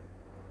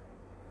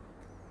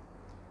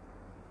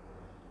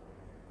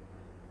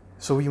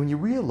 So when you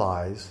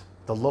realize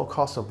the low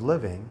cost of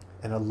living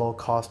and the low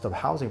cost of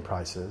housing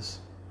prices,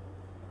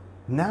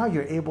 now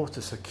you're able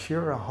to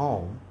secure a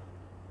home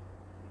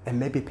and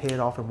maybe pay it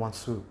off in one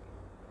swoop.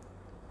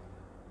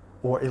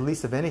 Or at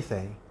least, if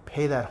anything,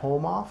 pay that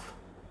home off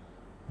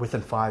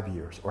within 5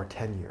 years or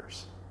 10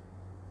 years.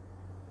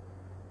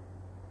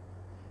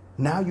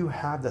 Now you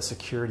have that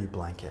security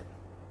blanket.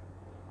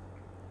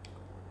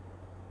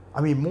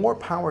 I mean, more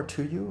power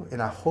to you,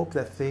 and I hope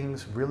that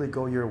things really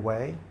go your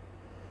way.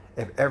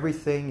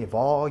 If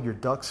all your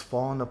ducks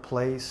fall into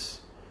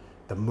place,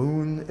 the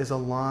moon is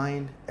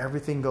aligned,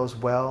 everything goes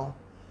well,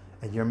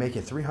 and you're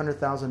making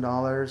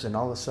 $300,000, and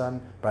all of a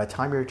sudden, by the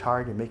time you're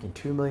retired, you're making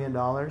 $2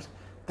 million,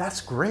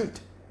 that's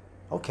great.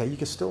 Okay, you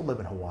can still live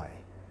in Hawaii,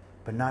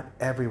 but not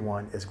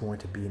everyone is going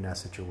to be in that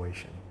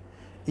situation.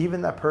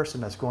 Even that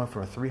person that's going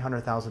from a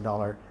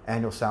 $300,000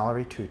 annual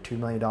salary to a $2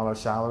 million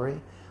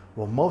salary,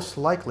 well, most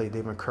likely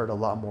they've incurred a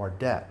lot more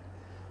debt.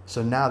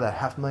 So now that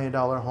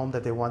 $500,000 home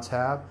that they once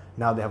have,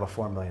 now they have a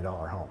 $4 million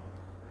home.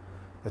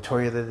 The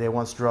Toyota that they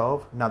once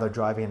drove, now they're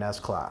driving an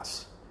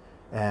S-Class.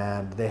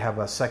 And they have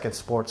a second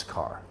sports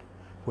car,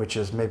 which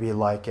is maybe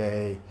like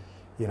a,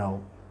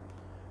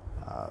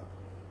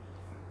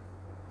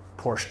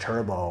 Porsche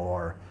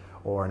Turbo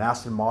or an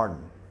Aston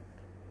Martin.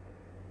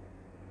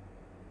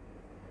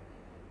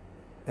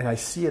 And I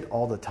see it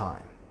all the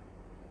time.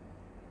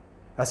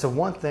 That's the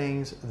one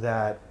things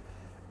that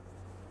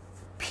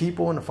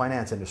people in the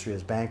finance industry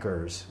as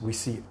bankers, we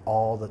see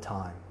all the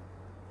time.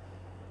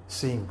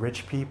 Seeing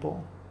rich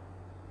people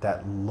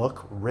that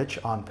look rich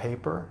on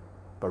paper,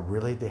 but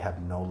really they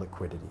have no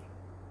liquidity.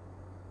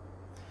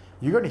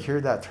 You're going to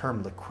hear that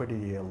term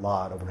liquidity a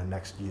lot over the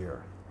next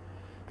year,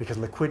 because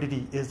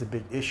liquidity is the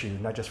big issue,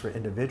 not just for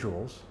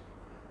individuals,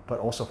 but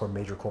also for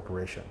major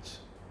corporations.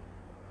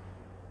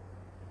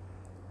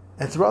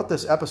 And throughout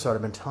this episode,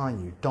 I've been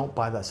telling you, don't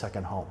buy that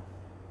second home.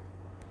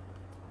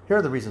 Here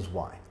are the reasons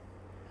why.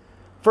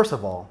 First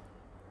of all,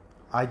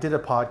 I did a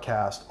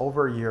podcast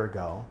over a year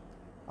ago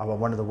about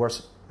one of the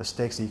worst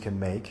mistakes that you can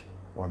make,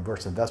 or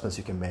worst investments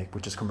you can make,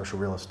 which is commercial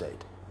real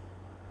estate.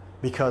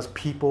 Because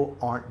people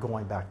aren't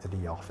going back to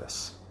the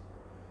office.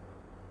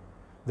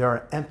 There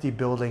are empty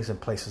buildings in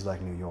places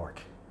like New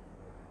York.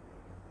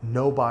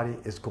 Nobody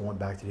is going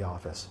back to the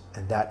office,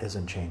 and that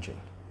isn't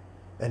changing.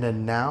 And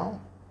then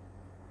now,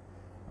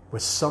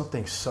 with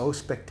something so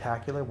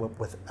spectacular,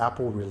 with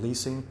Apple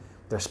releasing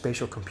their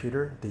spatial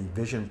computer, the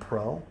Vision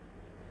Pro,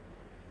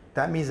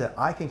 that means that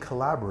I can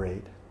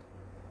collaborate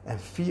and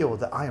feel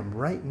that I am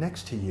right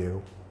next to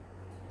you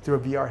through a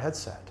VR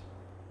headset.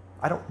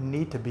 I don't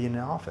need to be in the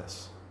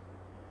office.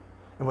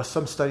 And what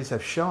some studies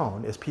have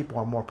shown is people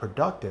are more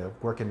productive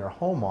working in their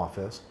home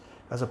office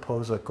as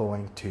opposed to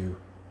going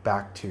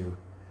back to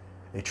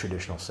a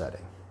traditional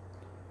setting.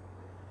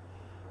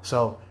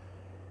 So,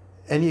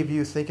 any of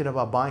you thinking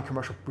about buying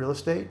commercial real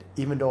estate,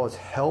 even though it's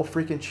hell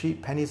freaking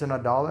cheap, pennies on a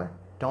dollar,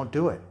 don't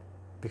do it,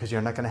 because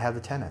you're not going to have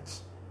the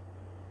tenants.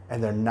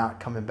 And they're not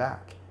coming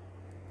back.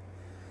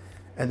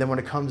 And then when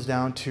it comes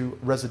down to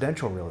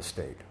residential real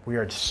estate, we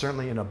are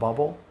certainly in a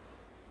bubble.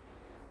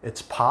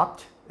 It's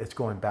popped, it's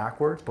going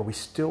backwards, but we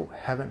still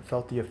haven't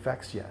felt the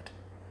effects yet.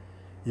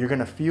 You're going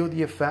to feel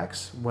the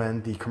effects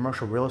when the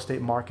commercial real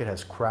estate market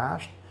has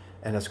crashed,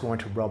 and it's going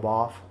to rub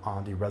off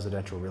on the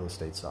residential real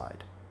estate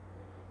side.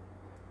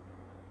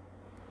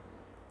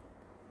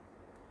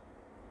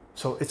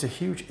 So it's a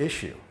huge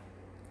issue.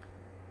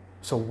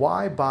 So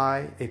why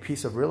buy a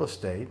piece of real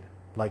estate,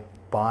 like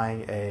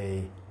buying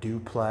a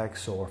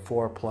duplex or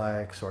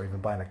fourplex, or even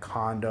buying a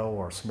condo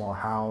or a small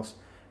house,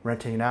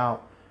 renting it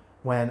out,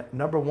 when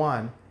number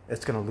one,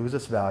 it's going to lose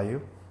its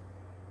value.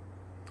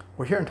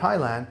 We're here in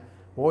Thailand,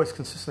 we're always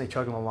consistently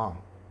chugging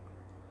along.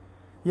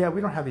 Yeah, we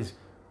don't have these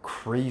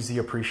crazy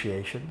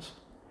appreciations.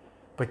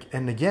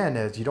 And again,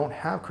 as you don't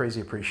have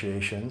crazy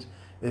appreciations,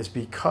 is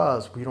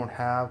because we don't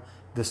have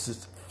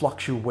this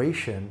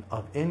fluctuation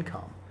of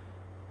income.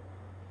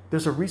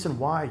 There's a reason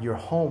why your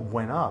home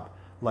went up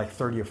like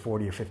 30 or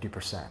 40 or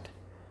 50%.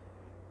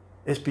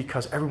 It's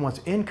because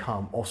everyone's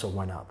income also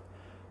went up.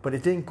 But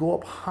it didn't go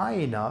up high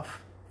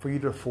enough for you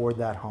to afford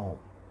that home.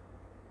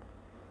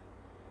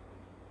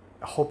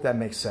 I hope that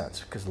makes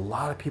sense, because a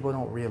lot of people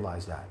don't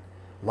realize that.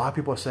 A lot of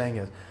people are saying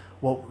is,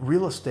 Well,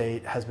 real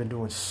estate has been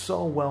doing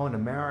so well in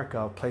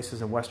America,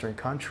 places in Western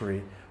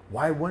country.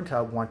 Why wouldn't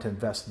I want to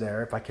invest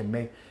there if I can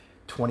make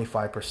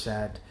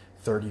 25%,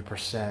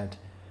 30%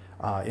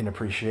 in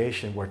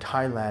appreciation, where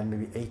Thailand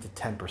maybe 8 to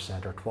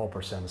 10% or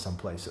 12% in some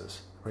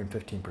places, or even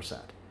 15%?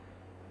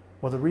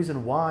 Well, the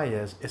reason why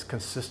is it's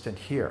consistent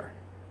here.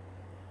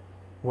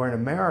 Where in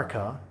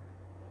America,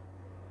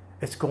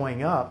 it's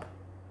going up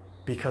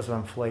because of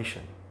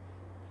inflation.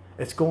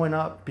 It's going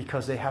up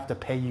because they have to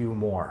pay you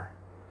more.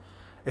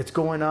 It's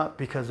going up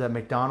because that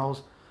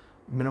McDonald's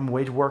minimum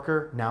wage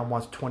worker now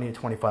wants 20 to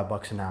 25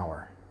 bucks an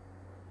hour.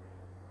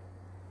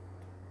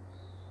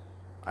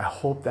 I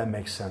hope that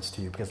makes sense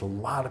to you, because a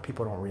lot of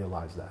people don't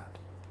realize that.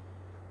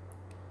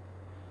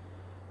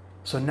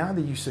 So now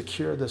that you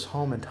secure this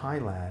home in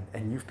Thailand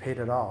and you've paid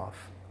it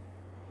off,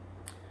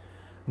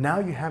 now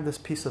you have this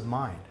peace of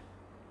mind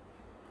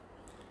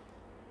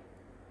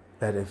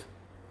that if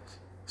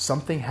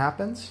something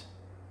happens,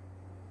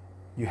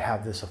 you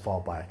have this to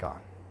fall back on.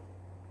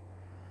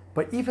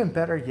 But even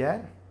better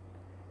yet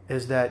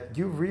is that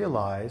you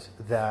realize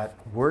that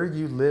where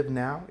you live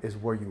now is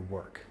where you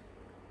work.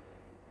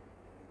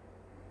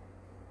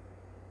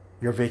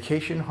 Your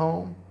vacation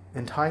home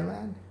in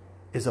Thailand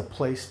is a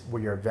place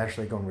where you're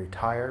eventually going to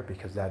retire,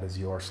 because that is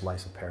your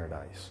slice of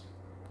paradise.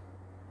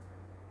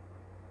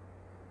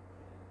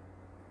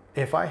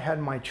 If I had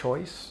my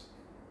choice,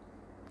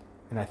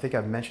 and I think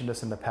I've mentioned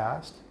this in the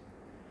past,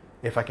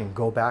 if I can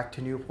go back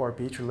to Newport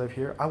Beach or live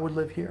here, I would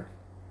live here.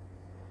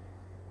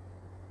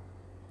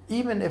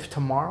 Even if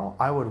tomorrow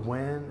I would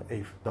win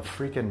the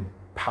freaking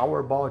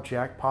Powerball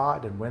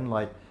jackpot and win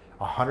like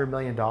 $100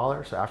 million,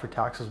 so after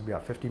taxes would be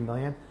about $50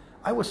 million,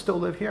 I would still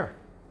live here.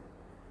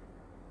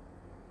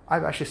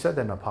 I've actually said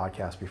that in a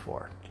podcast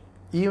before.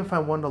 Even if I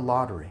won the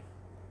lottery,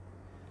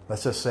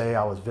 let's just say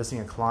I was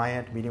visiting a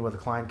client, meeting with a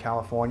client in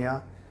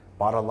California,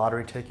 bought a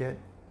lottery ticket,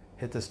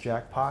 hit this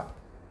jackpot.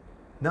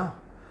 No,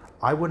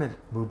 I wouldn't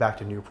move back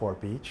to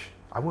Newport Beach.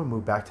 I wouldn't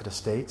move back to the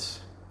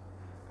States.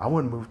 I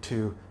wouldn't move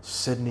to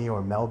Sydney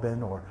or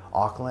Melbourne or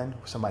Auckland,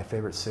 some of my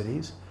favorite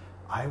cities.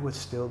 I would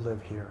still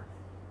live here,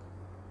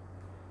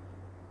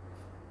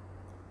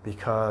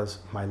 because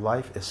my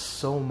life is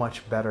so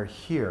much better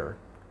here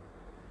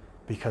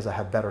because I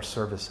have better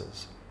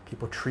services.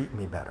 People treat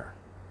me better.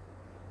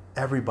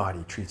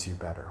 Everybody treats you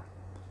better.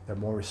 They're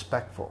more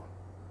respectful.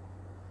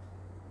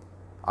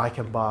 I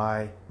can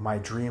buy my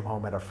dream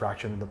home at a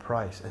fraction of the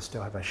price and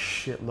still have a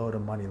shitload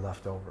of money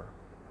left over.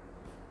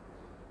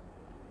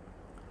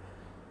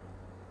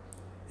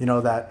 You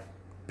know that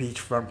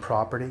beachfront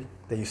property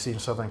that you see in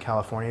Southern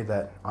California,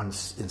 that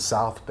in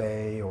South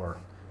Bay or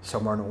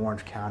somewhere in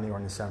Orange County or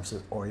in San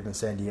Francisco or even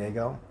San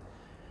Diego?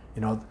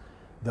 You know,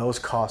 those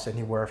cost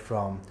anywhere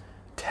from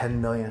 $10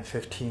 million,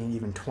 $15 million,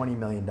 even $20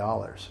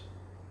 million.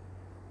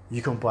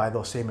 You can buy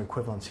those same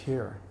equivalents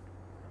here,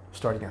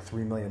 starting at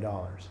 $3 million.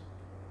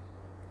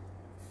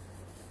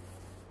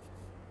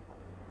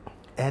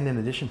 And in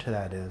addition to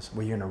that is,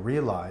 what you're going to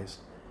realize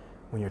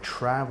when you're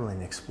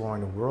traveling,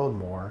 exploring the world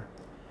more,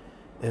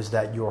 is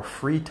that your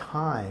free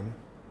time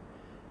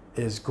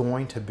is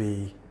going to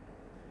be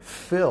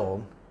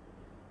filled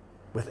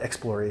with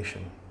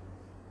exploration.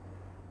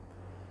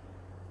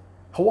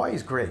 Hawaii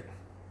is great.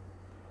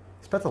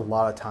 I spent a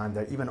lot of time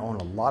there, even own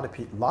a lot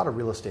of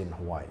real estate in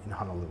Hawaii, in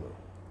Honolulu.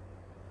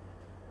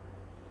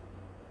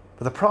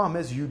 But the problem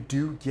is you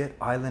do get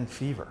island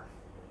fever.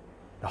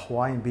 The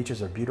Hawaiian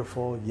beaches are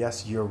beautiful.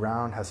 Yes,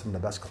 year-round, has some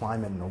of the best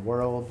climate in the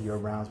world.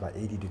 Year-round is about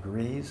 80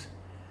 degrees.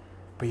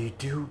 But you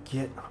do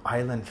get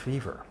island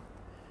fever.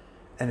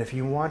 And if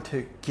you want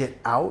to get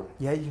out,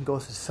 yeah, you can go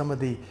to some of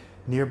the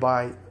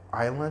nearby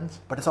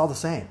islands, but it's all the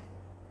same.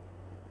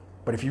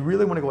 But if you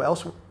really want to go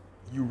elsewhere,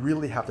 you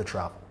really have to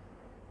travel.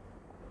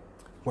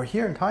 We're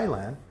here in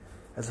Thailand,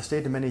 as I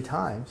stated many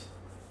times,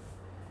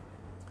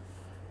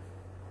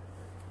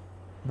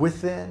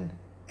 within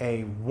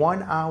a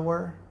 1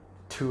 hour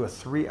to a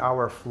 3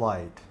 hour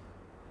flight,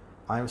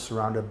 I'm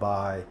surrounded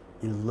by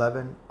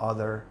 11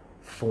 other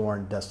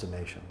foreign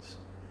destinations,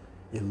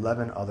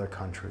 11 other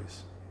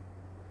countries.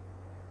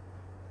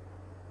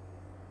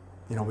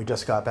 You know, we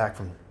just got back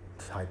from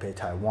Taipei,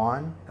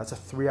 Taiwan. That's a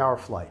 3 hour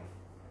flight.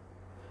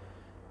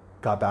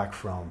 Got back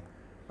from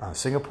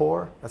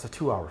Singapore. That's a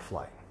 2 hour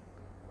flight.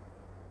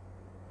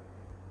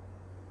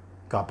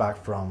 Got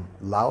back from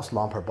Laos,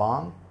 Luang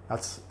Prabang.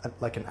 That's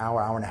like an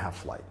hour, hour and a half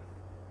flight.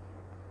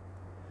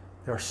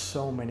 There are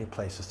so many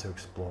places to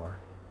explore.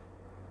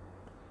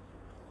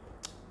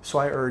 So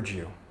I urge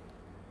you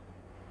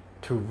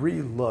to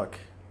re-look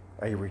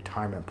at your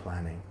retirement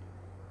planning.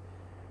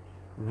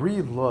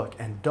 Re-look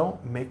and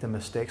don't make the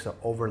mistakes of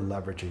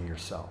over-leveraging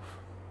yourself.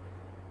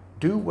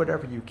 Do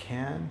whatever you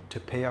can to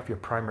pay off your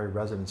primary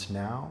residence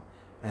now,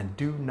 and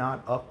do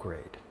not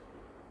upgrade.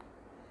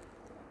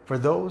 For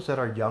those that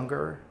are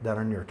younger, that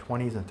are in your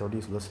 20s and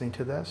 30s listening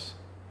to this,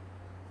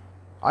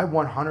 I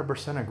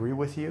 100% agree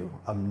with you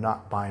of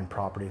not buying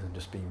properties and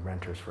just being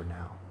renters for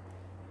now.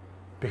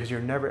 Because you're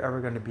never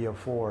ever going to be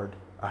afford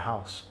a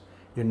house.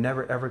 You're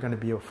never ever going to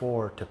be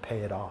afford to pay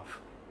it off.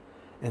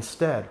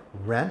 Instead,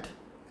 rent,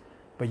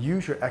 but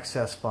use your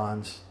excess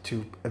funds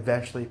to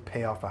eventually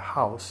pay off a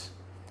house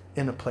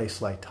in a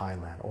place like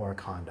Thailand or a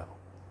condo.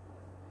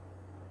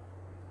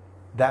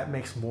 That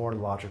makes more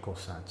logical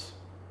sense.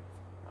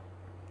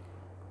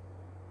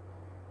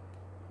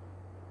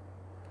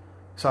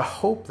 So I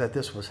hope that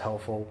this was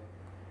helpful.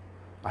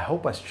 I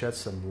hope I shed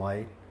some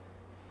light.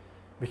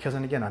 Because,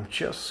 and again, I'm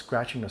just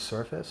scratching the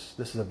surface.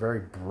 This is a very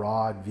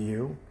broad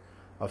view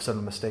of some of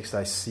the mistakes that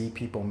I see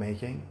people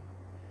making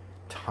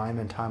time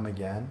and time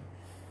again.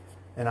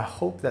 And I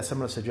hope that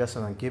some of the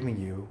suggestions I'm giving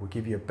you will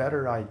give you a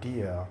better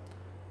idea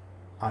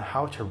on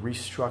how to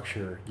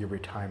restructure your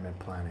retirement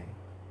planning.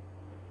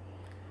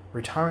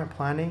 Retirement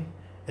planning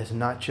is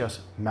not just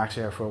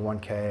maxing out for a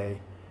 401k,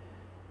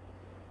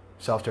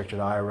 self-directed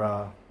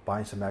IRA,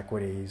 buying some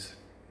equities,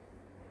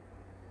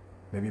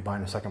 maybe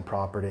buying a second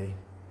property.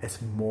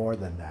 It's more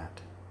than that.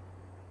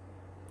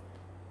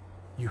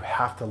 You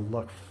have to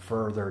look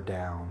further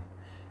down,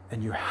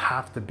 and you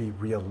have to be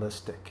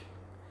realistic.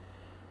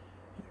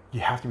 You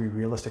have to be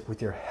realistic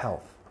with your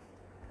health.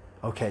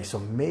 Okay, so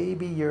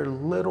maybe you're a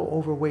little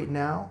overweight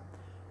now.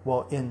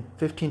 Well, in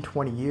 15,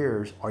 20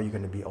 years, are you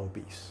going to be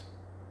obese?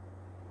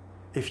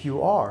 If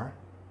you are,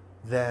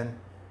 then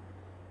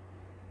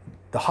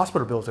the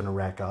hospital bill's going to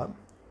rack up.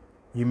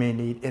 You may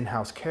need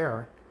in-house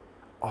care.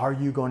 Are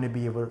you going to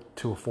be able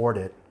to afford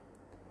it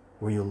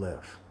where you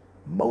live?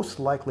 Most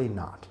likely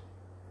not.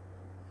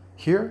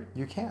 Here,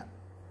 you can.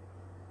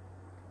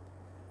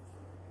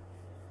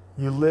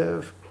 You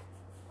live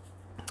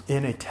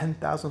in a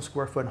 10,000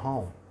 square foot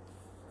home.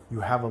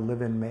 You have a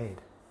live-in maid.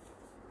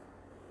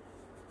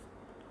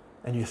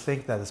 And you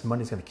think that this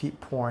money's going to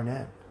keep pouring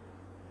in.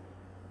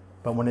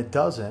 But when it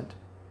doesn't,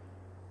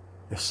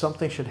 if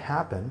something should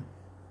happen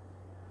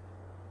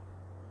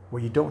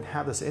where you don't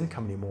have this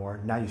income anymore,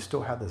 now you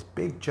still have this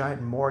big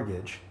giant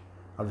mortgage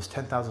of this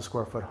 10,000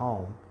 square foot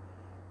home,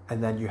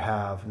 and then you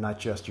have not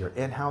just your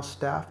in-house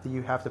staff that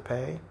you have to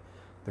pay,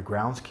 the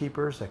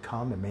groundskeepers that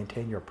come and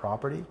maintain your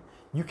property.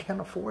 You can't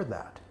afford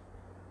that.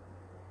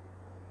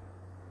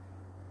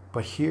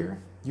 But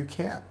here, you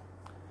can.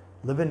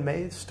 Live-in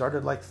maids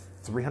started like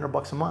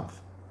 $300 a month.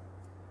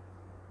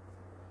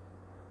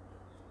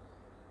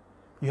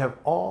 You have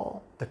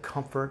all the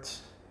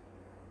comforts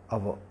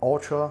of an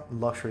ultra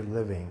luxury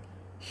living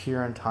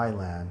here in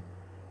Thailand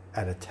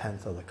at a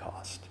tenth of the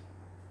cost.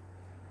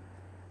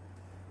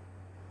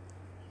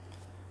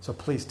 So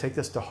please take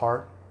this to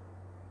heart,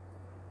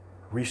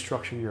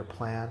 restructure your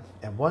plan.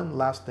 And one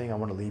last thing I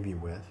want to leave you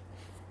with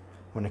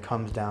when it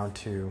comes down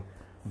to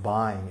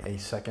buying a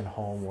second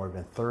home or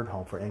even third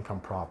home for income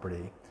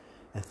property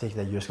and think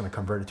that you're just going to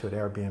convert it to an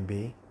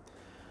Airbnb.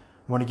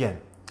 When again,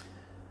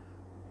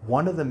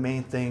 one of the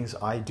main things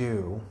I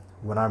do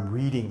when I'm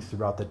reading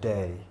throughout the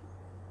day,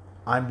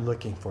 I'm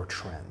looking for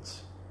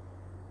trends.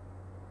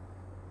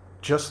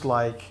 Just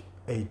like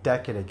a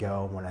decade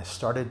ago when I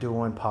started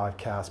doing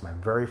podcasts, my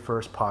very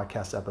first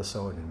podcast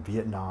episode in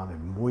Vietnam,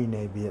 in Mui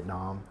Ne,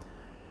 Vietnam,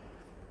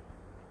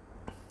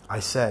 I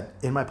said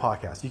in my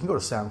podcast, you can go to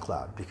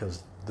SoundCloud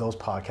because those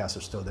podcasts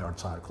are still there on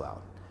SoundCloud.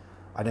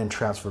 I didn't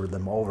transfer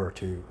them over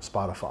to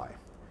Spotify,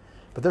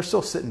 but they're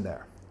still sitting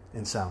there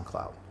in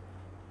SoundCloud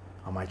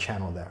on my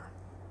channel there.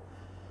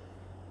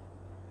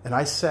 And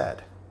I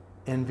said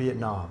in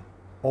Vietnam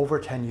over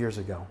 10 years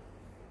ago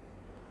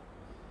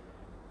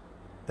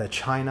that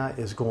China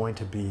is going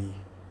to be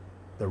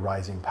the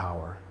rising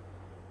power.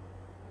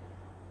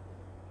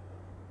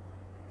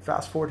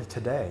 Fast forward to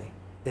today,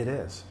 it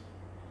is.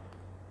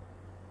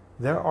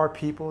 There are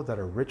people that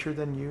are richer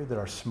than you, that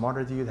are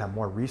smarter than you, that have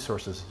more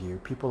resources than you.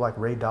 People like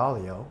Ray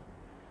Dalio,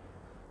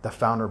 the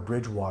founder of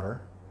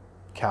Bridgewater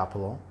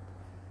Capital,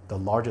 the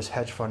largest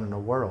hedge fund in the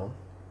world,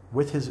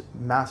 with his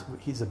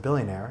he's a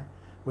billionaire,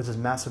 with his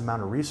massive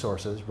amount of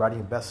resources,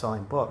 writing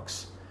best-selling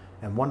books,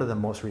 and one of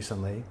them most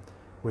recently,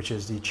 which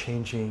is The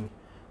Changing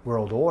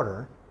World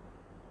Order,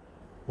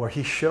 where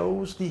he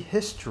shows the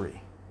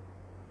history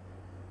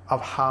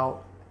of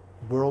how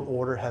world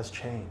order has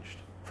changed,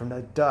 from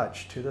the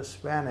Dutch to the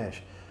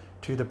Spanish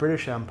to the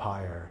British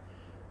Empire,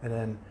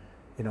 and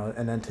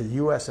then to the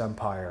U.S.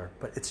 Empire.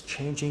 But it's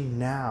changing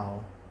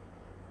now,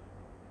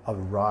 a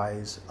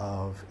rise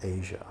of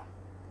Asia.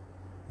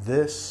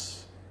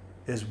 This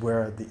is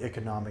where the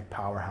economic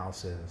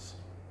powerhouse is.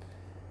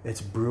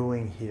 It's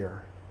brewing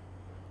here.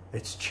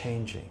 It's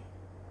changing.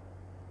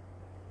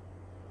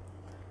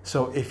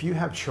 So if you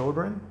have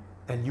children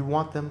and you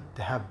want them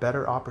to have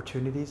better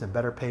opportunities and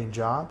better paying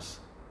jobs,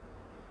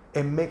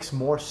 it makes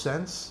more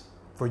sense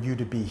for you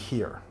to be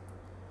here,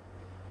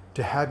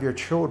 to have your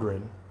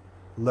children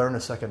learn a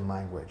second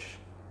language,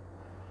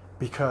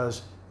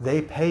 because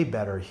they pay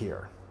better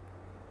here.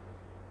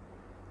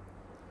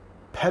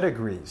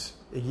 Pedigrees.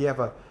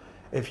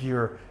 If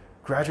you're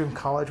graduating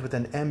college with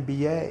an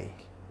MBA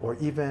or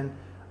even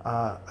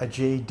a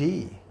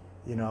JD,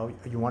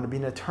 you want to be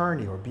an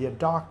attorney or be a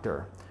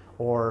doctor,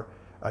 or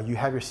you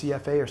have your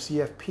CFA or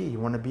CFP, you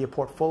want to be a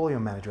portfolio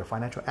manager, a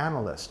financial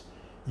analyst,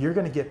 you're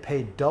going to get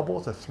paid double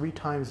to 3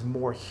 times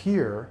more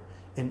here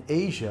in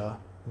Asia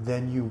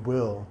than you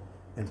will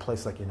in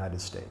places like the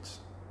United States.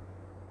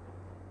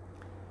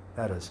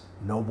 That is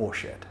no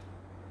bullshit.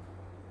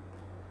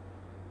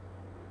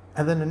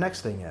 And then the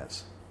next thing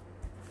is,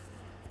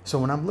 so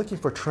when I'm looking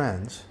for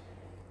trends,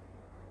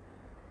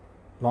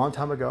 a long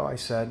time ago I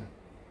said,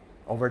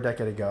 over a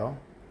decade ago,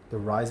 the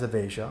rise of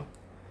Asia.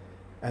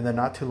 And then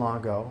not too long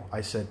ago, I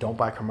said, don't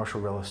buy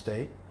commercial real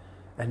estate.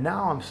 And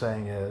now I'm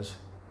saying is,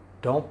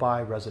 don't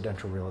buy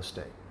residential real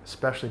estate.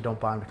 Especially don't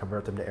buy them to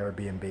convert them to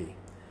Airbnb.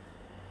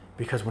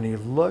 Because when you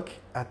look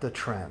at the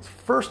trends,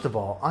 first of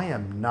all, I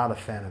am not a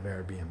fan of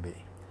Airbnb.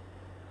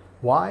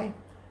 Why?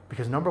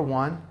 Because number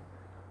one,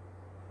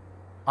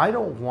 I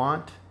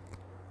want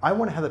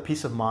to have the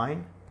peace of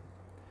mind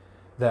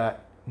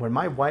that when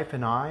my wife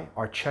and I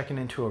are checking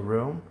into a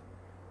room,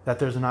 that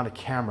there's not a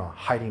camera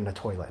hiding in the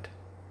toilet.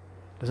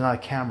 There's not a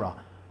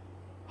camera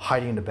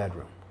hiding in the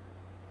bedroom.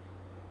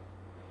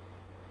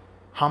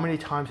 How many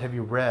times have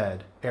you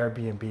read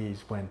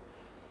Airbnbs when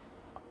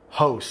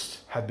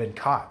hosts have been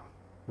caught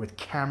with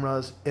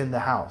cameras in the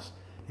house?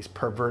 These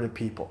perverted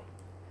people.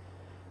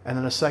 And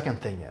then the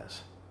second thing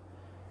is,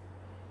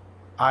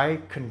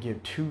 I couldn't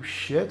give two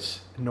shits,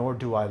 nor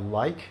do I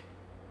like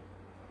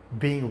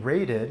being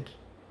rated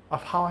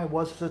of how I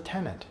was as a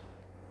tenant.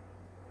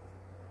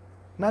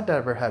 Not that I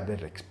ever had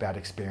bad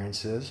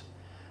experiences.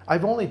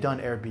 I've only done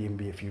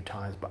Airbnb a few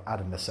times, but out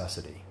of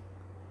necessity.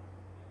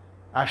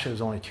 Actually, it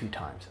was only 2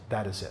 times.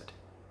 That is it.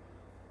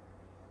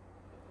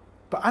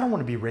 But I don't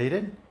want to be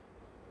rated.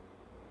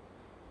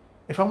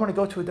 If I want to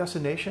go to a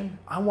destination,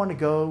 I want to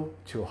go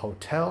to a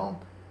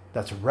hotel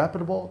that's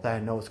reputable, that I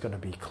know it's going to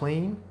be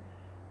clean,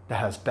 that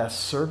has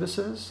best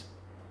services.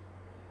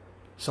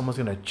 Someone's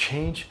going to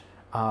change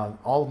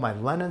all of my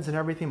linens and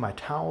everything, my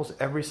towels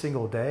every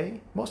single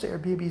day. Most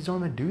Airbnbs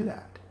don't even do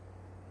that.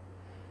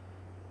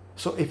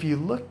 So if you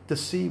look to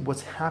see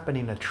what's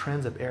happening in the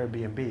trends of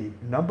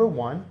Airbnb, number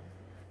one,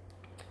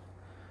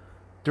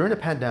 during the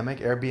pandemic,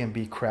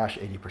 Airbnb crashed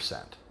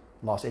 80%,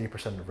 lost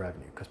 80% of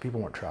revenue because people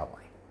weren't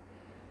traveling.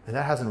 And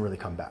that hasn't really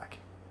come back.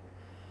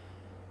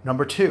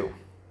 Number two,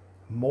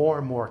 more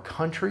and more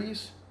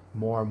countries,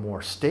 more and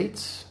more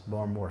states,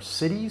 more and more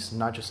cities,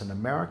 not just in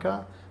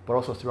America, but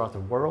also throughout the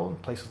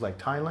world, places like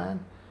Thailand,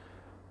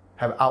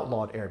 have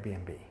outlawed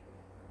Airbnb.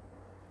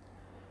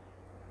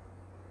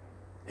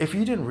 If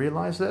you didn't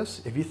realize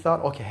this, if you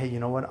thought, okay, hey, you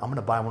know what, I'm going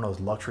to buy one of those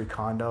luxury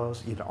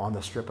condos, either on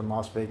the strip in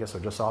Las Vegas or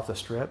just off the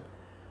strip,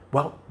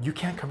 well, you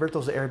can't convert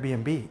those to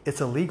Airbnb. It's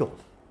illegal.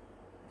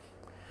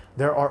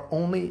 There are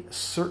only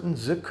certain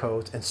zip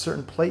codes and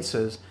certain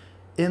places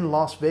in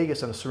Las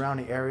Vegas and the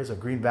surrounding areas of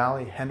Green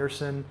Valley,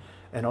 Henderson,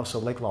 and also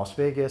Lake Las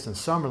Vegas and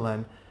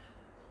Summerlin,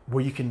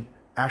 where you can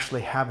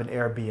actually have an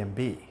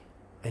Airbnb,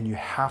 and you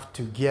have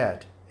to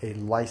get a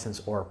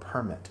license or a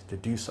permit to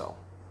do so.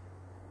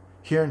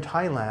 Here in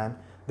Thailand,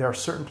 there are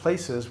certain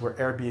places where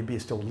Airbnb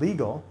is still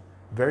legal,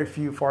 very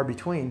few, far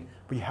between,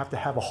 but you have to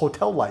have a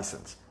hotel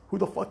license. Who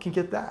the fuck can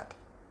get that?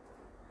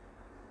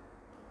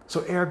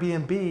 So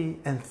Airbnb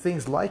and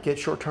things like it,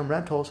 short-term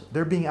rentals,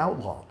 they're being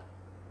outlawed.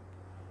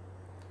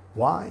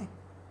 Why?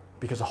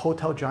 Because the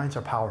hotel giants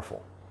are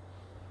powerful.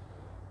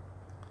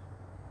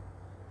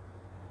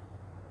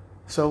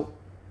 So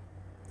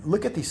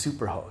look at these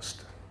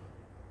superhosts.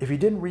 If you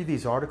didn't read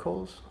these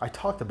articles, I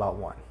talked about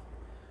one.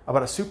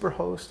 About a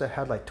superhost that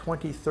had like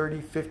 20,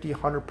 30, 50,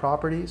 100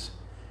 properties.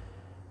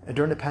 And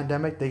during the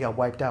pandemic, they got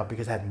wiped out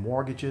because they had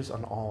mortgages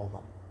on all of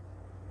them.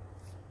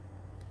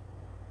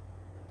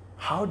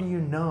 How do you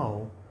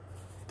know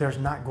there's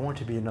not going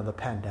to be another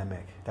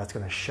pandemic that's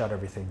going to shut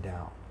everything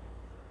down?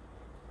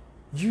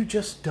 You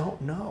just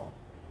don't know.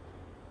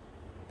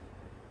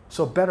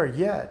 So better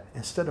yet,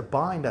 instead of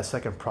buying that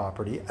second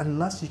property,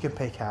 unless you can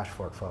pay cash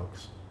for it,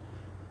 folks,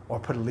 or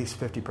put at least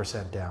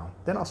 50% down,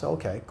 then I'll say,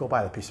 okay, go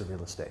buy the piece of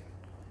real estate.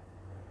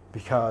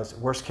 Because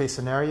worst case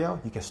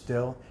scenario, you can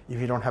still, if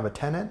you don't have a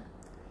tenant,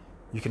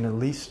 you can at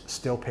least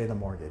still pay the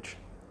mortgage.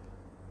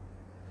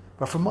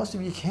 But for most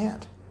of you, you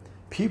can't.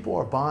 People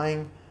are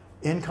buying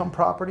income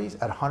properties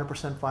at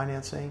 100%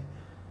 financing,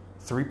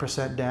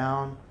 3%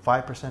 down,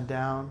 5%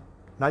 down,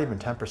 not even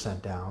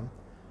 10% down,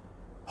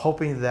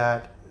 hoping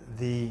that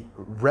the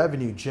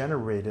revenue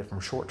generated from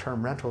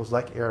short-term rentals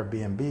like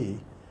Airbnb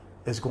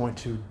is going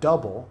to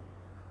double.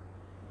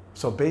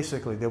 So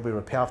basically, they'll be able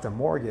to pay off their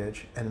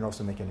mortgage and then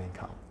also make an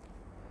income.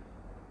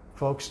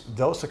 Folks,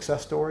 those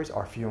success stories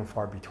are few and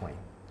far between.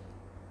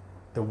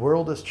 The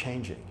world is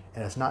changing,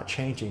 and it's not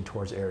changing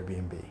towards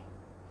Airbnb.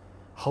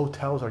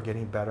 Hotels are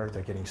getting better,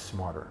 they're getting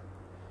smarter.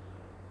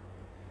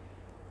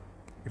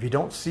 If you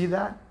don't see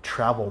that,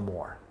 travel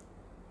more.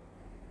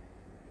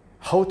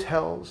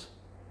 Hotels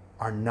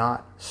are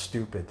not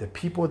stupid. The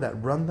people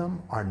that run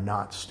them are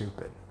not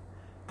stupid.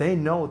 They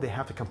know they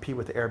have to compete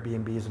with the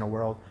Airbnbs in the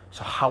world,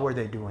 so how are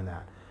they doing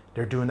that?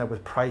 They're doing that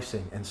with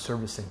pricing and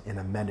servicing and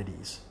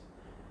amenities.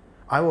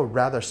 I would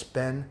rather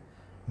spend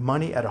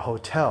money at a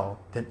hotel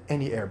than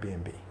any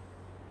Airbnb.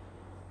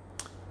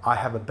 I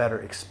have a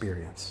better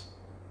experience.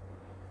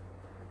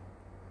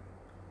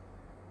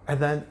 And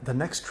then the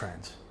next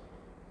trend.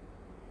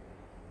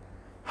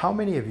 How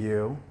many of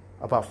you,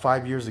 about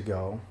 5 years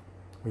ago,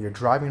 when you're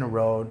driving a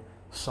road,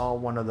 saw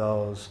one of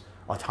those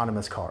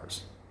autonomous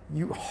cars.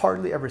 You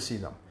hardly ever see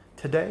them.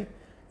 Today,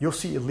 you'll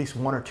see at least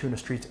one or two in the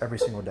streets every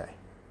single day.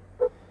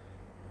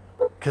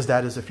 Because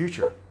that is the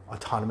future,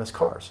 autonomous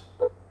cars.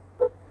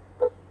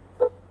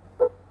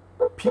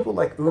 People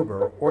like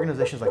Uber,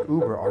 organizations like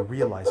Uber are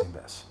realizing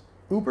this.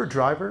 Uber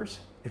drivers,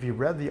 if you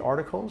read the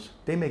articles,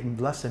 they make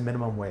less than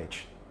minimum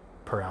wage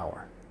per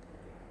hour.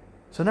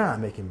 So they're not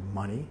making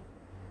money.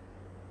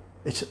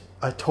 It's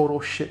a total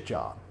shit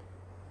job.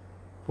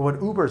 But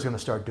what Uber is going to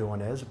start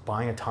doing is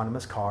buying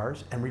autonomous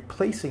cars and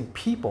replacing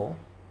people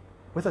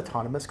with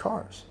autonomous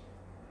cars.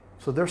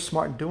 So they're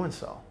smart in doing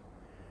so.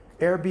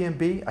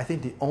 Airbnb, I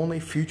think the only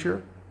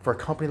future for a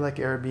company like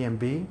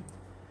Airbnb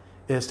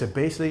is to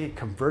basically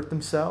convert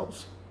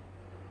themselves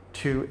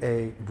to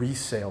a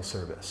resale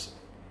service.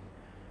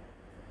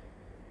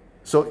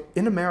 So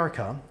in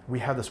America, we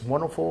have this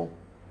wonderful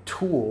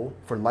tool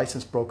for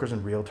licensed brokers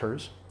and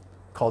realtors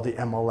called the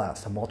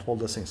MLS, the Multiple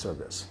Listing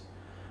Service,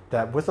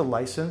 that with a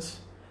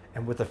license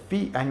and with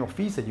the annual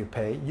fees that you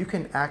pay, you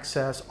can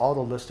access all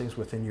the listings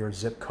within your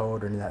zip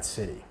code or in that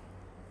city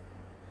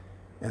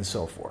and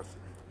so forth.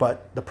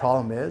 But the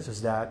problem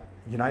is that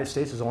the United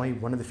States is only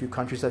one of the few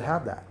countries that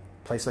have that.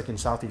 Places like in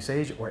Southeast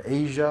Asia or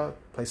Asia,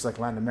 places like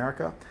Latin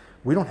America,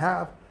 we don't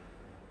have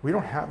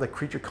the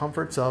creature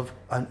comforts of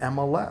an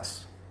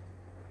MLS.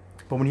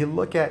 But when you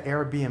look at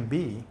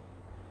Airbnb,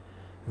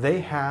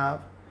 they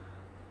have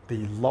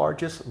the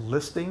largest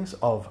listings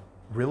of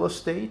real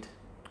estate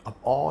of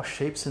all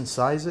shapes and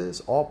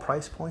sizes, all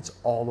price points,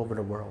 all over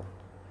the world.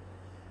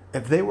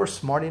 If they were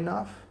smart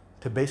enough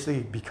to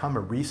basically become a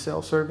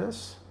resale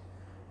service,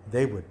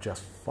 they would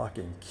just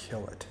fucking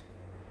kill it.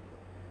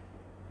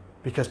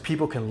 Because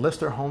people can list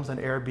their homes on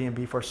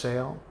Airbnb for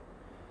sale,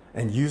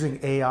 and using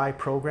AI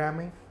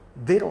programming,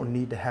 they don't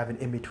need to have an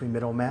in-between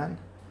middleman.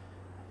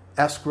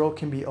 Escrow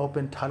can be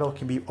open, title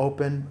can be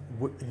open,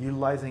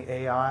 utilizing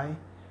AI.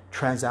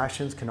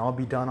 Transactions can all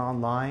be done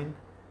online.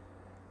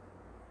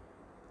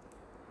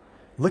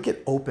 Look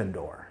at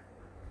Opendoor.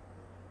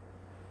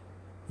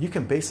 You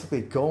can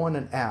basically go on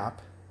an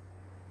app,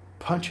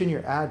 punch in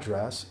your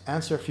address,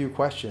 answer a few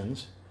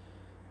questions,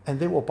 and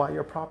they will buy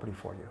your property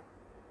for you.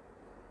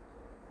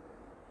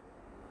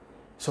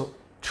 So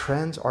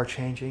trends are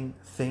changing,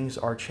 things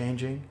are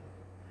changing.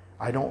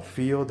 I don't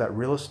feel that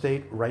real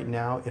estate right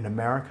now in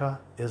America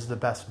is the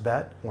best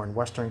bet, or in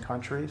Western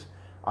countries.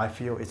 I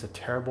feel it's a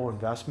terrible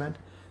investment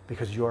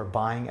because you are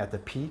buying at the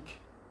peak,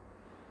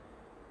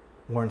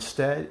 where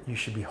instead you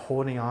should be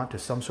holding on to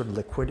some sort of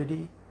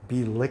liquidity,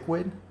 be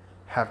liquid,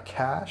 have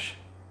cash,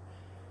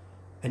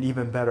 and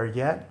even better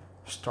yet,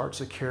 start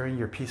securing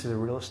your pieces of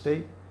real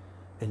estate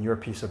in your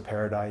piece of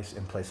paradise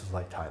in places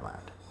like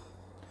Thailand.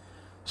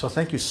 So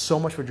thank you so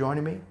much for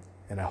joining me,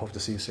 and I hope to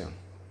see you soon.